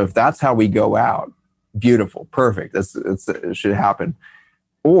 And so if that's how we go out, beautiful, perfect, it should happen.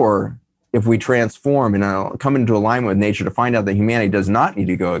 Or if we transform and come into alignment with nature to find out that humanity does not need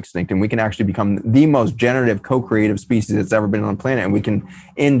to go extinct, and we can actually become the most generative, co-creative species that's ever been on the planet, and we can,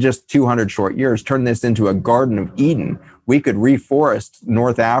 in just 200 short years, turn this into a Garden of Eden. We could reforest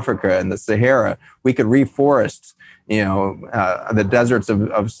North Africa and the Sahara. We could reforest the deserts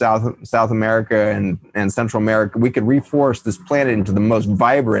of South America and Central America. We could reforest this planet into the most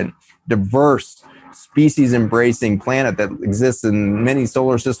vibrant, diverse, species-embracing planet that exists in many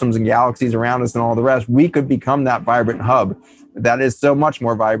solar systems and galaxies around us and all the rest. We could become that vibrant hub that is so much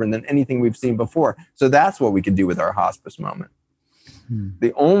more vibrant than anything we've seen before. So that's what we could do with our hospice moment.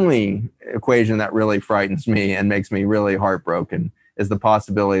 The only equation that really frightens me and makes me really heartbroken is the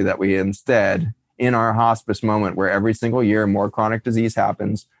possibility that we instead, in our hospice moment, where every single year more chronic disease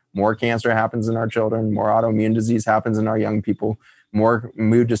happens, more cancer happens in our children, more autoimmune disease happens in our young people, more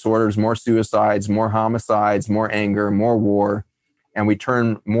mood disorders, more suicides, more homicides, more anger, more war. And we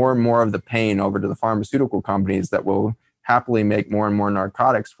turn more and more of the pain over to the pharmaceutical companies that will happily make more and more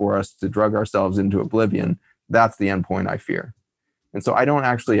narcotics for us to drug ourselves into oblivion. That's the endpoint I fear. And so I don't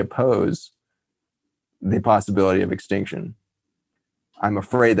actually oppose the possibility of extinction. I'm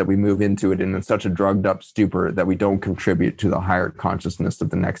afraid that we move into it in such a drugged up stupor that we don't contribute to the higher consciousness of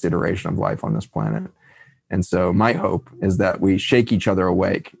the next iteration of life on this planet. And so my hope is that we shake each other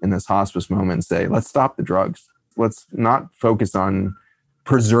awake in this hospice moment and say, let's stop the drugs. Let's not focus on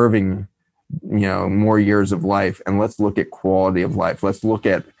preserving, more years of life, and let's look at quality of life. Let's look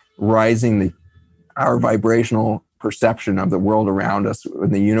at rising our vibrational perception of the world around us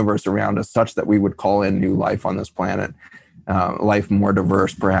and the universe around us, such that we would call in new life on this planet, life more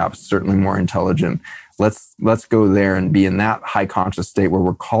diverse, perhaps certainly more intelligent. Let's go there and be in that high conscious state where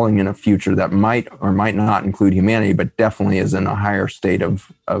we're calling in a future that might or might not include humanity, but definitely is in a higher state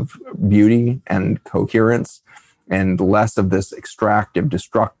of beauty and coherence, and less of this extractive,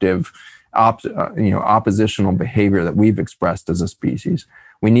 destructive, oppositional behavior that we've expressed as a species.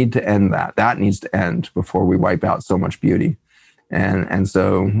 We need to end that. That needs to end before we wipe out so much beauty. And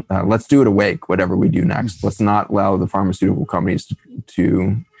so let's do it awake, whatever we do next. Let's not allow the pharmaceutical companies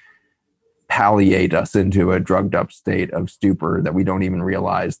to palliate us into a drugged up state of stupor that we don't even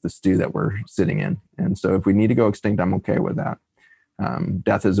realize the stew that we're sitting in. And so if we need to go extinct, I'm okay with that.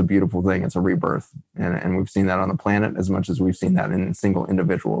 Death is a beautiful thing. It's a rebirth. And we've seen that on the planet as much as we've seen that in single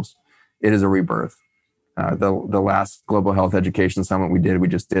individuals. It is a rebirth. The last Global Health Education Summit we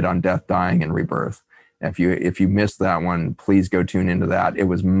just did on death, dying, and rebirth. If you missed that one, please go tune into that. It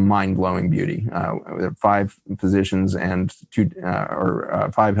was mind-blowing beauty. 5 physicians and 5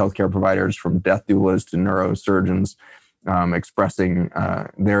 healthcare providers, from death doulas to neurosurgeons, expressing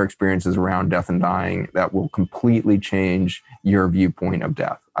their experiences around death and dying that will completely change your viewpoint of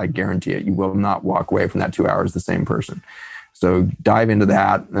death. I guarantee it. You will not walk away from that 2 hours the same person. So dive into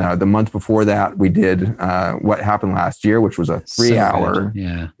that. The month before that, we did what happened last year, which was a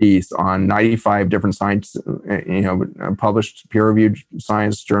 3-hour piece on 95 different science, published peer-reviewed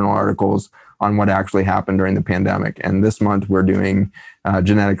science journal articles on what actually happened during the pandemic. And this month, we're doing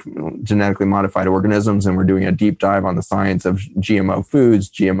genetically modified organisms, and we're doing a deep dive on the science of GMO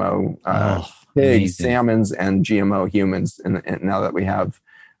foods, GMO pigs, salmons, and GMO humans. And now that we have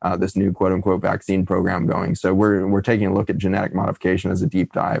this new quote unquote vaccine program going. So we're taking a look at genetic modification as a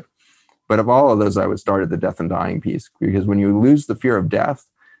deep dive. But of all of those, I would start at the death and dying piece, because when you lose the fear of death,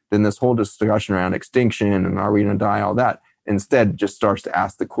 then this whole discussion around extinction and are we going to die, all that, instead just starts to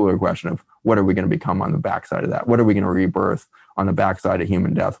ask the cooler question of what are we going to become on the backside of that? What are we going to rebirth on the backside of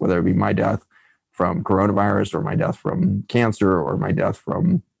human death, whether it be my death from coronavirus or my death from cancer or my death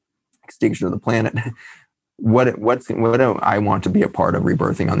from extinction of the planet? What do I want to be a part of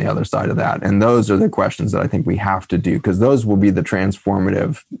rebirthing on the other side of that? And those are the questions that I think we have to do, because those will be the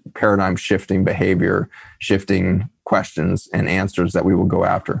transformative, paradigm shifting, behavior shifting questions and answers that we will go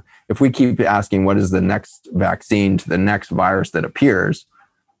after. If we keep asking what is the next vaccine to the next virus that appears,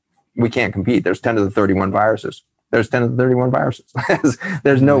 we can't compete. There's 10 to the 31 viruses. There's 10 to the 31 viruses.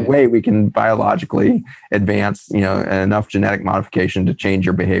 There's no way we can biologically advance, enough genetic modification to change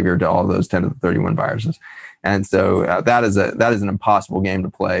your behavior to all those 10 to the 31 viruses. And so that is an impossible game to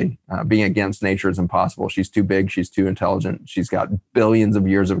play. Being against nature is impossible. She's too big. She's too intelligent. She's got billions of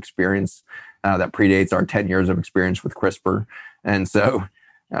years of experience that predates our 10 years of experience with CRISPR. And so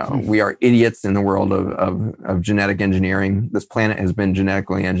we are idiots in the world of genetic engineering. This planet has been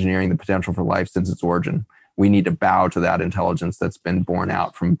genetically engineering the potential for life since its origin. We need to bow to that intelligence that's been born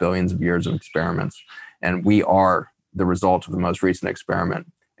out from billions of years of experiments. And we are the result of the most recent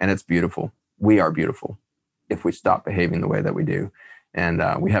experiment. And it's beautiful. We are beautiful if we stop behaving the way that we do. And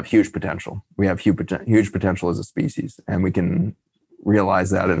we have huge potential. We have huge potential as a species. And we can realize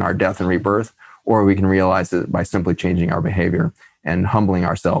that in our death and rebirth, or we can realize it by simply changing our behavior and humbling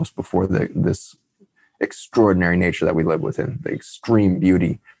ourselves before this extraordinary nature that we live within, the extreme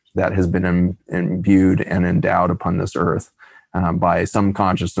beauty that has been imbued and endowed upon this earth by some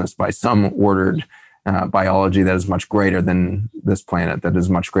consciousness, by some ordered biology that is much greater than this planet, that is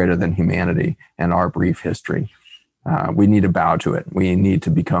much greater than humanity and our brief history. We need to bow to it. We need to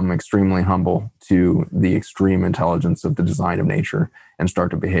become extremely humble to the extreme intelligence of the design of nature and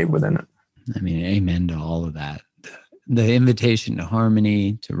start to behave within it. I mean, amen to all of that. The invitation to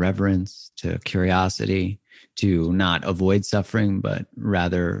harmony, to reverence, to curiosity, to not avoid suffering, but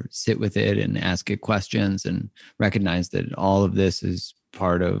rather sit with it and ask it questions and recognize that all of this is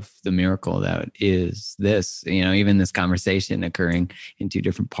part of the miracle that is this, even this conversation occurring in 2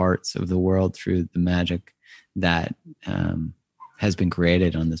 different parts of the world through the magic that has been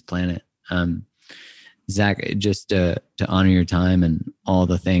created on this planet. Zach, just to honor your time and all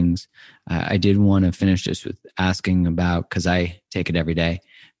the things, I did want to finish just with asking about, because I take it every day,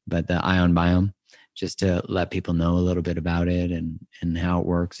 but the Ion Biome, just to let people know a little bit about it and how it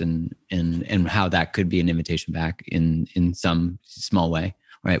works and how that could be an invitation back in some small way,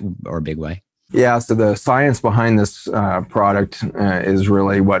 right, or a big way. Yeah, so the science behind this product is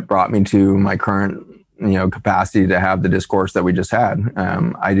really what brought me to my current capacity to have the discourse that we just had.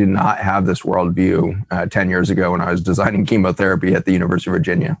 I did not have this worldview 10 years ago when I was designing chemotherapy at the University of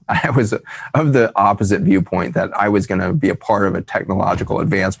Virginia. I was of the opposite viewpoint, that I was going to be a part of a technological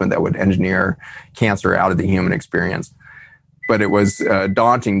advancement that would engineer cancer out of the human experience. But it was a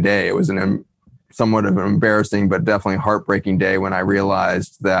daunting day. It was somewhat of an embarrassing but definitely heartbreaking day when I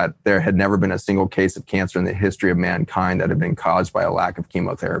realized that there had never been a single case of cancer in the history of mankind that had been caused by a lack of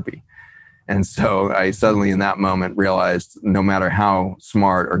chemotherapy. And so I suddenly in that moment realized no matter how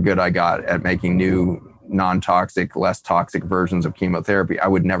smart or good I got at making new non-toxic, less toxic versions of chemotherapy, I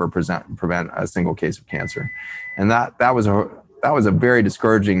would never prevent a single case of cancer. And that was a very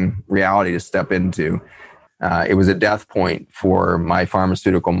discouraging reality to step into. It was a death point for my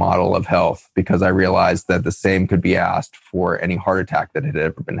pharmaceutical model of health, because I realized that the same could be asked for any heart attack that had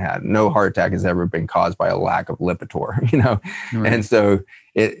ever been had. No heart attack has ever been caused by a lack of Lipitor, Right. And so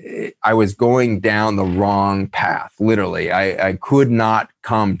I was going down the wrong path. Literally, I could not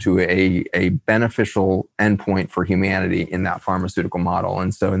come to a beneficial endpoint for humanity in that pharmaceutical model.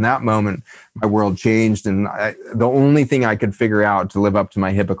 And so in that moment, my world changed. And the only thing I could figure out to live up to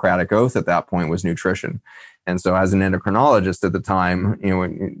my Hippocratic oath at that point was nutrition. And so as an endocrinologist at the time,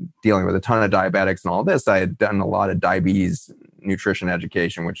 dealing with a ton of diabetics and all this, I had done a lot of diabetes nutrition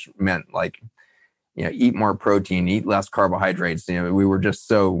education, which meant eat more protein, eat less carbohydrates. We were just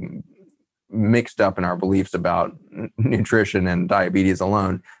so mixed up in our beliefs about nutrition and diabetes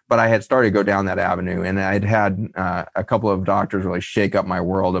alone. But I had started to go down that avenue, and I'd had a couple of doctors really shake up my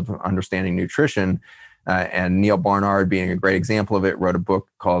world of understanding nutrition. And Neil Barnard, being a great example of it, wrote a book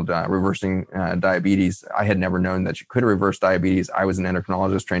called Reversing Diabetes. I had never known that you could reverse diabetes. I was an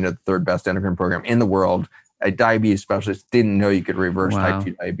endocrinologist trained at the third best endocrine program in the world. A diabetes specialist didn't know you could reverse type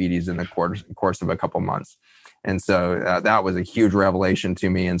 2 diabetes in the course of a couple months. And so that was a huge revelation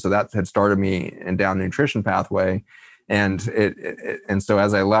to me. And so that had started me down the nutrition pathway. And and so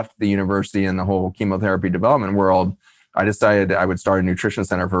as I left the university and the whole chemotherapy development world, I decided I would start a nutrition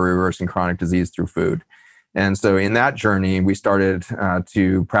center for reversing chronic disease through food. And so in that journey, we started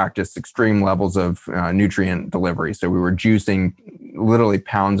to practice extreme levels of nutrient delivery. So we were juicing literally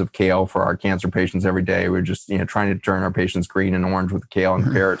pounds of kale for our cancer patients every day. We were just trying to turn our patients green and orange with kale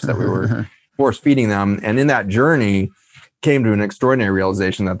and carrots that we were force feeding them. And in that journey, came to an extraordinary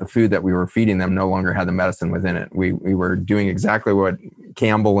realization that the food that we were feeding them no longer had the medicine within it. We were doing exactly what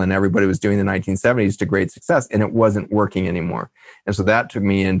Campbell and everybody was doing in the 1970s to great success, and it wasn't working anymore. And so that took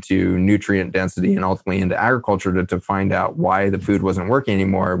me into nutrient density and ultimately into agriculture to find out why the food wasn't working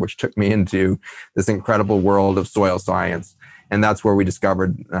anymore, which took me into this incredible world of soil science. And that's where we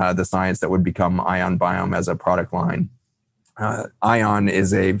discovered the science that would become Ion Biome as a product line. Ion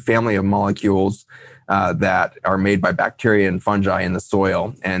is a family of molecules that are made by bacteria and fungi in the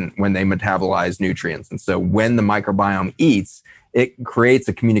soil, and when they metabolize nutrients. And so when the microbiome eats, it creates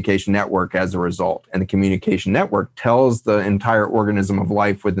a communication network as a result. And the communication network tells the entire organism of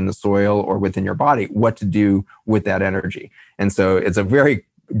life within the soil or within your body what to do with that energy. And so it's a very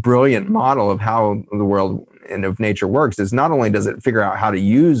brilliant model of how the world and of nature works. Is not only does it figure out how to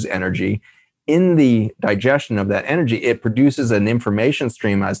use energy, in the digestion of that energy, it produces an information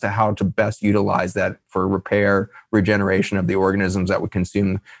stream as to how to best utilize that for repair, regeneration of the organisms that would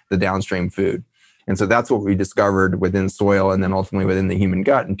consume the downstream food. And so that's what we discovered within soil and then ultimately within the human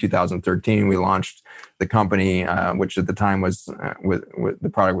gut. In 2013, we launched the company, which at the time was,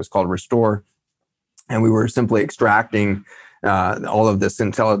 the product was called Restore. And we were simply extracting all of this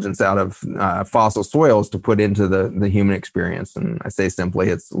intelligence out of fossil soils to put into the human experience. And I say simply,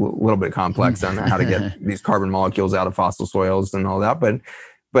 it's a little bit complex on how to get these carbon molecules out of fossil soils and all that.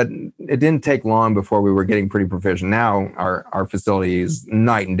 But it didn't take long before we were getting pretty proficient. Now our facility is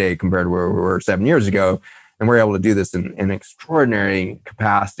night and day compared to where we were 7 years ago. And we're able to do this in an extraordinary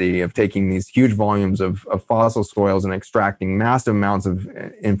capacity of taking these huge volumes of fossil soils and extracting massive amounts of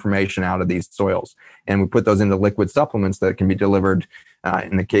information out of these soils. And we put those into liquid supplements that can be delivered,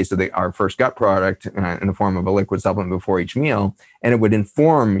 in the case of our first gut product, in the form of a liquid supplement before each meal. And it would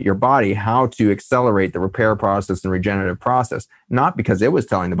inform your body how to accelerate the repair process and regenerative process, not because it was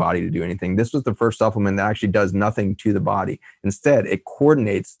telling the body to do anything. This was the first supplement that actually does nothing to the body. Instead, it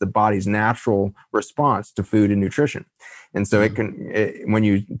coordinates the body's natural response to food and nutrition. And so when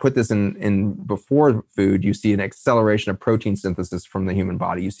you put this in before food, you see an acceleration of protein synthesis from the human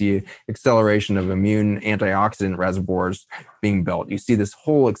body. You see acceleration of immune antioxidant reservoirs being built. You see this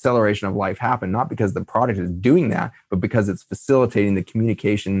whole acceleration of life happen, not because the product is doing that, but because it's facilitating the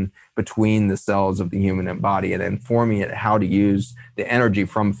communication between the cells of the human body and informing it how to use the energy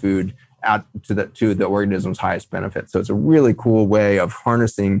from food to the organism's highest benefit. So it's a really cool way of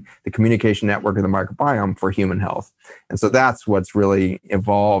harnessing the communication network of the microbiome for human health. And so that's what's really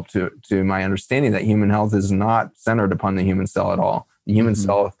evolved to my understanding, that human health is not centered upon the human cell at all. The human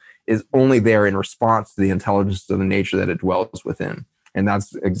cell is only there in response to the intelligence of the nature that it dwells within. And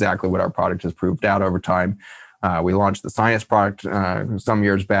that's exactly what our product has proved out over time. We launched the Sinus product some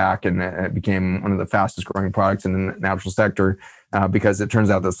years back, and it became one of the fastest growing products in the natural sector because it turns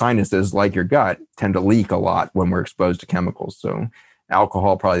out that sinuses, like your gut, tend to leak a lot when we're exposed to chemicals. So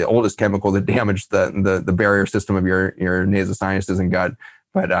alcohol, probably the oldest chemical that damaged the barrier system of your nasosinuses and gut.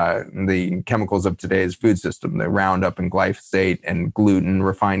 But the chemicals of today's food system, the Roundup and glyphosate and gluten,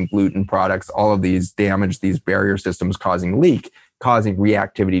 refined gluten products, all of these damage these barrier systems, causing leak, causing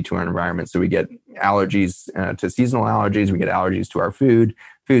reactivity to our environment. So we get allergies to seasonal allergies, we get allergies to our food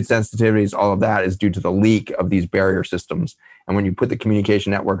sensitivities. All of that is due to the leak of these barrier systems. And when you put the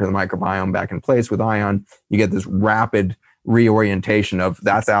communication network of the microbiome back in place with ION, you get this rapid reorientation of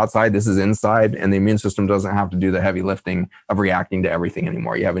that's outside, this is inside, and the immune system doesn't have to do the heavy lifting of reacting to everything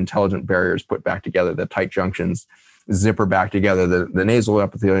anymore. You have intelligent barriers put back together, the tight junctions zipper back together, the nasal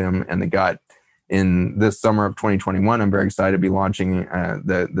epithelium and the gut. In this summer of 2021, I'm very excited to be launching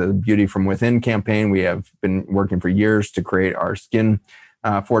the Beauty from Within campaign. We have been working for years to create our skin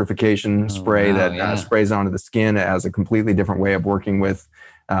fortification spray that sprays onto the skin. It has a completely different way of working with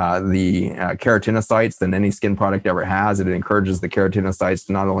the keratinocytes than any skin product ever has. It encourages the keratinocytes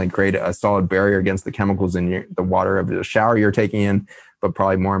to not only create a solid barrier against the chemicals in the water of the shower you're taking in, but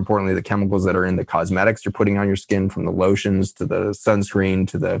probably more importantly, the chemicals that are in the cosmetics you're putting on your skin, from the lotions to the sunscreen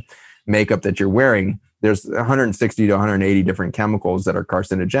to the makeup that you're wearing. There's 160 to 180 different chemicals that are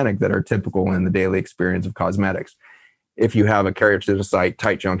carcinogenic that are typical in the daily experience of cosmetics. If you have a keratinocyte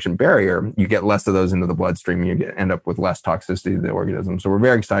tight junction barrier, you get less of those into the bloodstream. You end up with less toxicity to the organism. So we're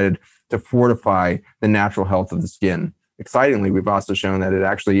very excited to fortify the natural health of the skin. Excitingly, we've also shown that it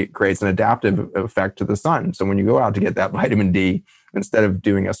actually creates an adaptive effect to the sun. So when you go out to get that vitamin D, instead of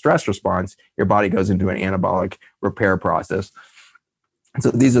doing a stress response, your body goes into an anabolic repair process. So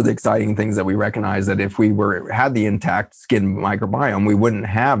these are the exciting things that we recognize, that if we had the intact skin microbiome, we wouldn't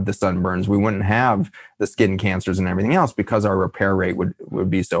have the sunburns, we wouldn't have the skin cancers and everything else, because our repair rate would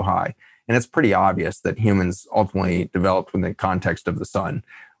be so high. And it's pretty obvious that humans ultimately developed in the context of the sun.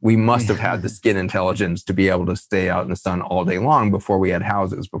 We must have had the skin intelligence to be able to stay out in the sun all day long before we had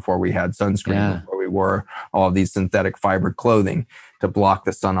houses, before we had sunscreen, before we wore all of these synthetic fiber clothing to block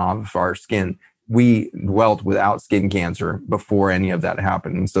the sun off our skin. We dwelt without skin cancer before any of that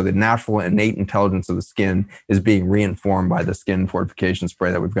happened. And so the natural innate intelligence of the skin is being reinformed by the skin fortification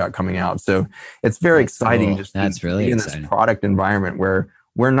spray that we've got coming out. So it's very exciting just to be in this product environment where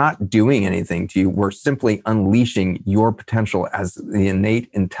we're not doing anything to you. We're simply unleashing your potential as the innate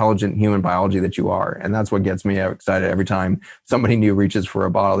intelligent human biology that you are. And that's what gets me excited every time somebody new reaches for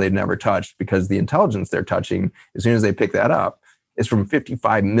a bottle they've never touched, because the intelligence they're touching, as soon as they pick that up, is from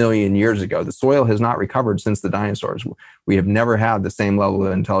 55 million years ago. The soil has not recovered since the dinosaurs. We have never had the same level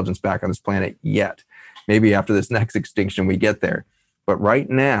of intelligence back on this planet yet. Maybe after this next extinction, we get there. But right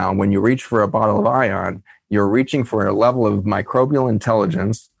now, when you reach for a bottle of ION, you're reaching for a level of microbial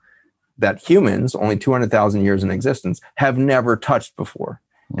intelligence that humans, only 200,000 years in existence, have never touched before.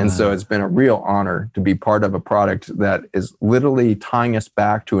 Wow. And so it's been a real honor to be part of a product that is literally tying us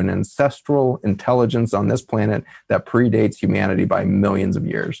back to an ancestral intelligence on this planet that predates humanity by millions of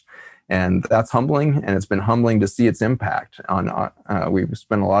years. And that's humbling, and it's been humbling to see its impact on, we've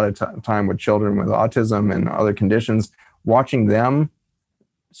spent a lot of time with children with autism and other conditions, watching them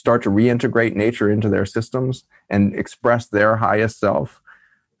start to reintegrate nature into their systems and express their highest self.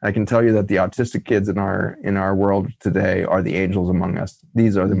 I can tell you that the autistic kids in our world today are the angels among us.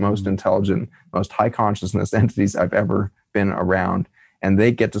 These are the most intelligent, most high consciousness entities I've ever been around. And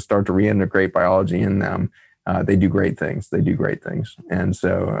they get to start to reintegrate biology in them. They do great things. And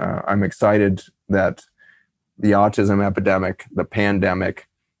so I'm excited that the autism epidemic, the pandemic,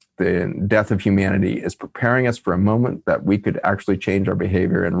 the death of humanity is preparing us for a moment that we could actually change our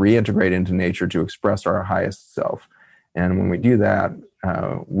behavior and reintegrate into nature to express our highest self. And when we do that,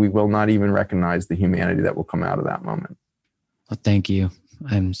 we will not even recognize the humanity that will come out of that moment. Well, thank you.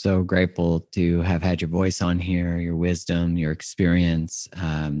 I'm so grateful to have had your voice on here, your wisdom, your experience,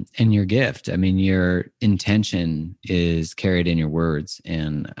 and your gift. I mean, your intention is carried in your words,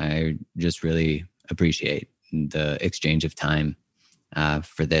 and I just really appreciate the exchange of time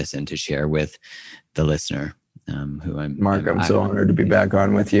for this and to share with the listener. Mark, I'm so honored to be back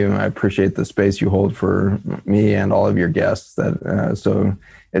on with you. I appreciate the space you hold for me and all of your guests that so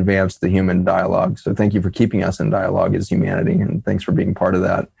advance the human dialogue. So thank you for keeping us in dialogue as humanity. And thanks for being part of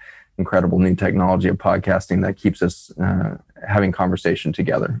that incredible new technology of podcasting that keeps us having conversation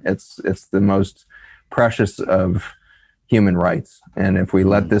together. It's the most precious of human rights. And if we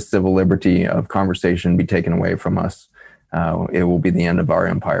let this civil liberty of conversation be taken away from us, it will be the end of our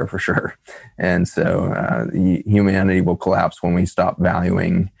empire for sure. And so humanity will collapse when we stop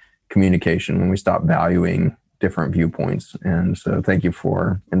valuing communication, when we stop valuing different viewpoints. And so thank you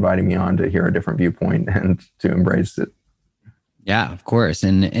for inviting me on to hear a different viewpoint and to embrace it. Yeah, of course.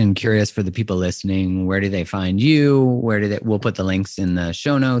 And curious for the people listening, where do they find you? We'll put the links in the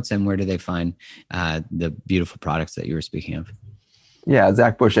show notes, and where do they find the beautiful products that you were speaking of? Yeah,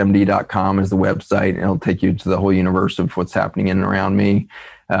 zachbushmd.com is the website. It'll take you to the whole universe of what's happening in and around me.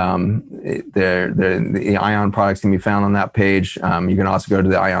 The ION products can be found on that page. You can also go to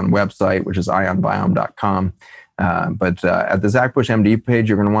the ION website, which is ionbiome.com. But at the Zach Bush MD page,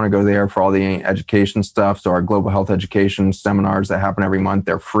 you're going to want to go there for all the education stuff. So our global health education seminars that happen every month,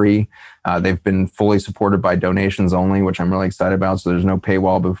 they're free. They've been fully supported by donations only, which I'm really excited about. So there's no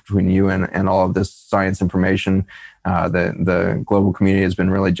paywall between you and all of this science information. The global community has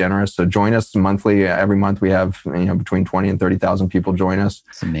been really generous. So join us monthly. Every month we have between 20 and 30,000 people join us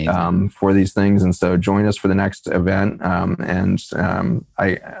for these things. And so join us for the next event.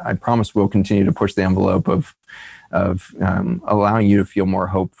 I promise we'll continue to push the envelope of allowing you to feel more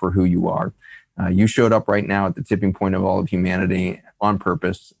hope for who you are. You showed up right now at the tipping point of all of humanity on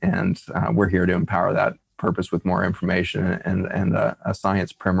purpose, and we're here to empower that purpose with more information and a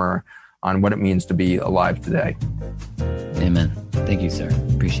science primer on what it means to be alive today. Amen. Thank you, sir.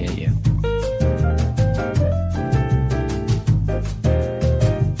 Appreciate you.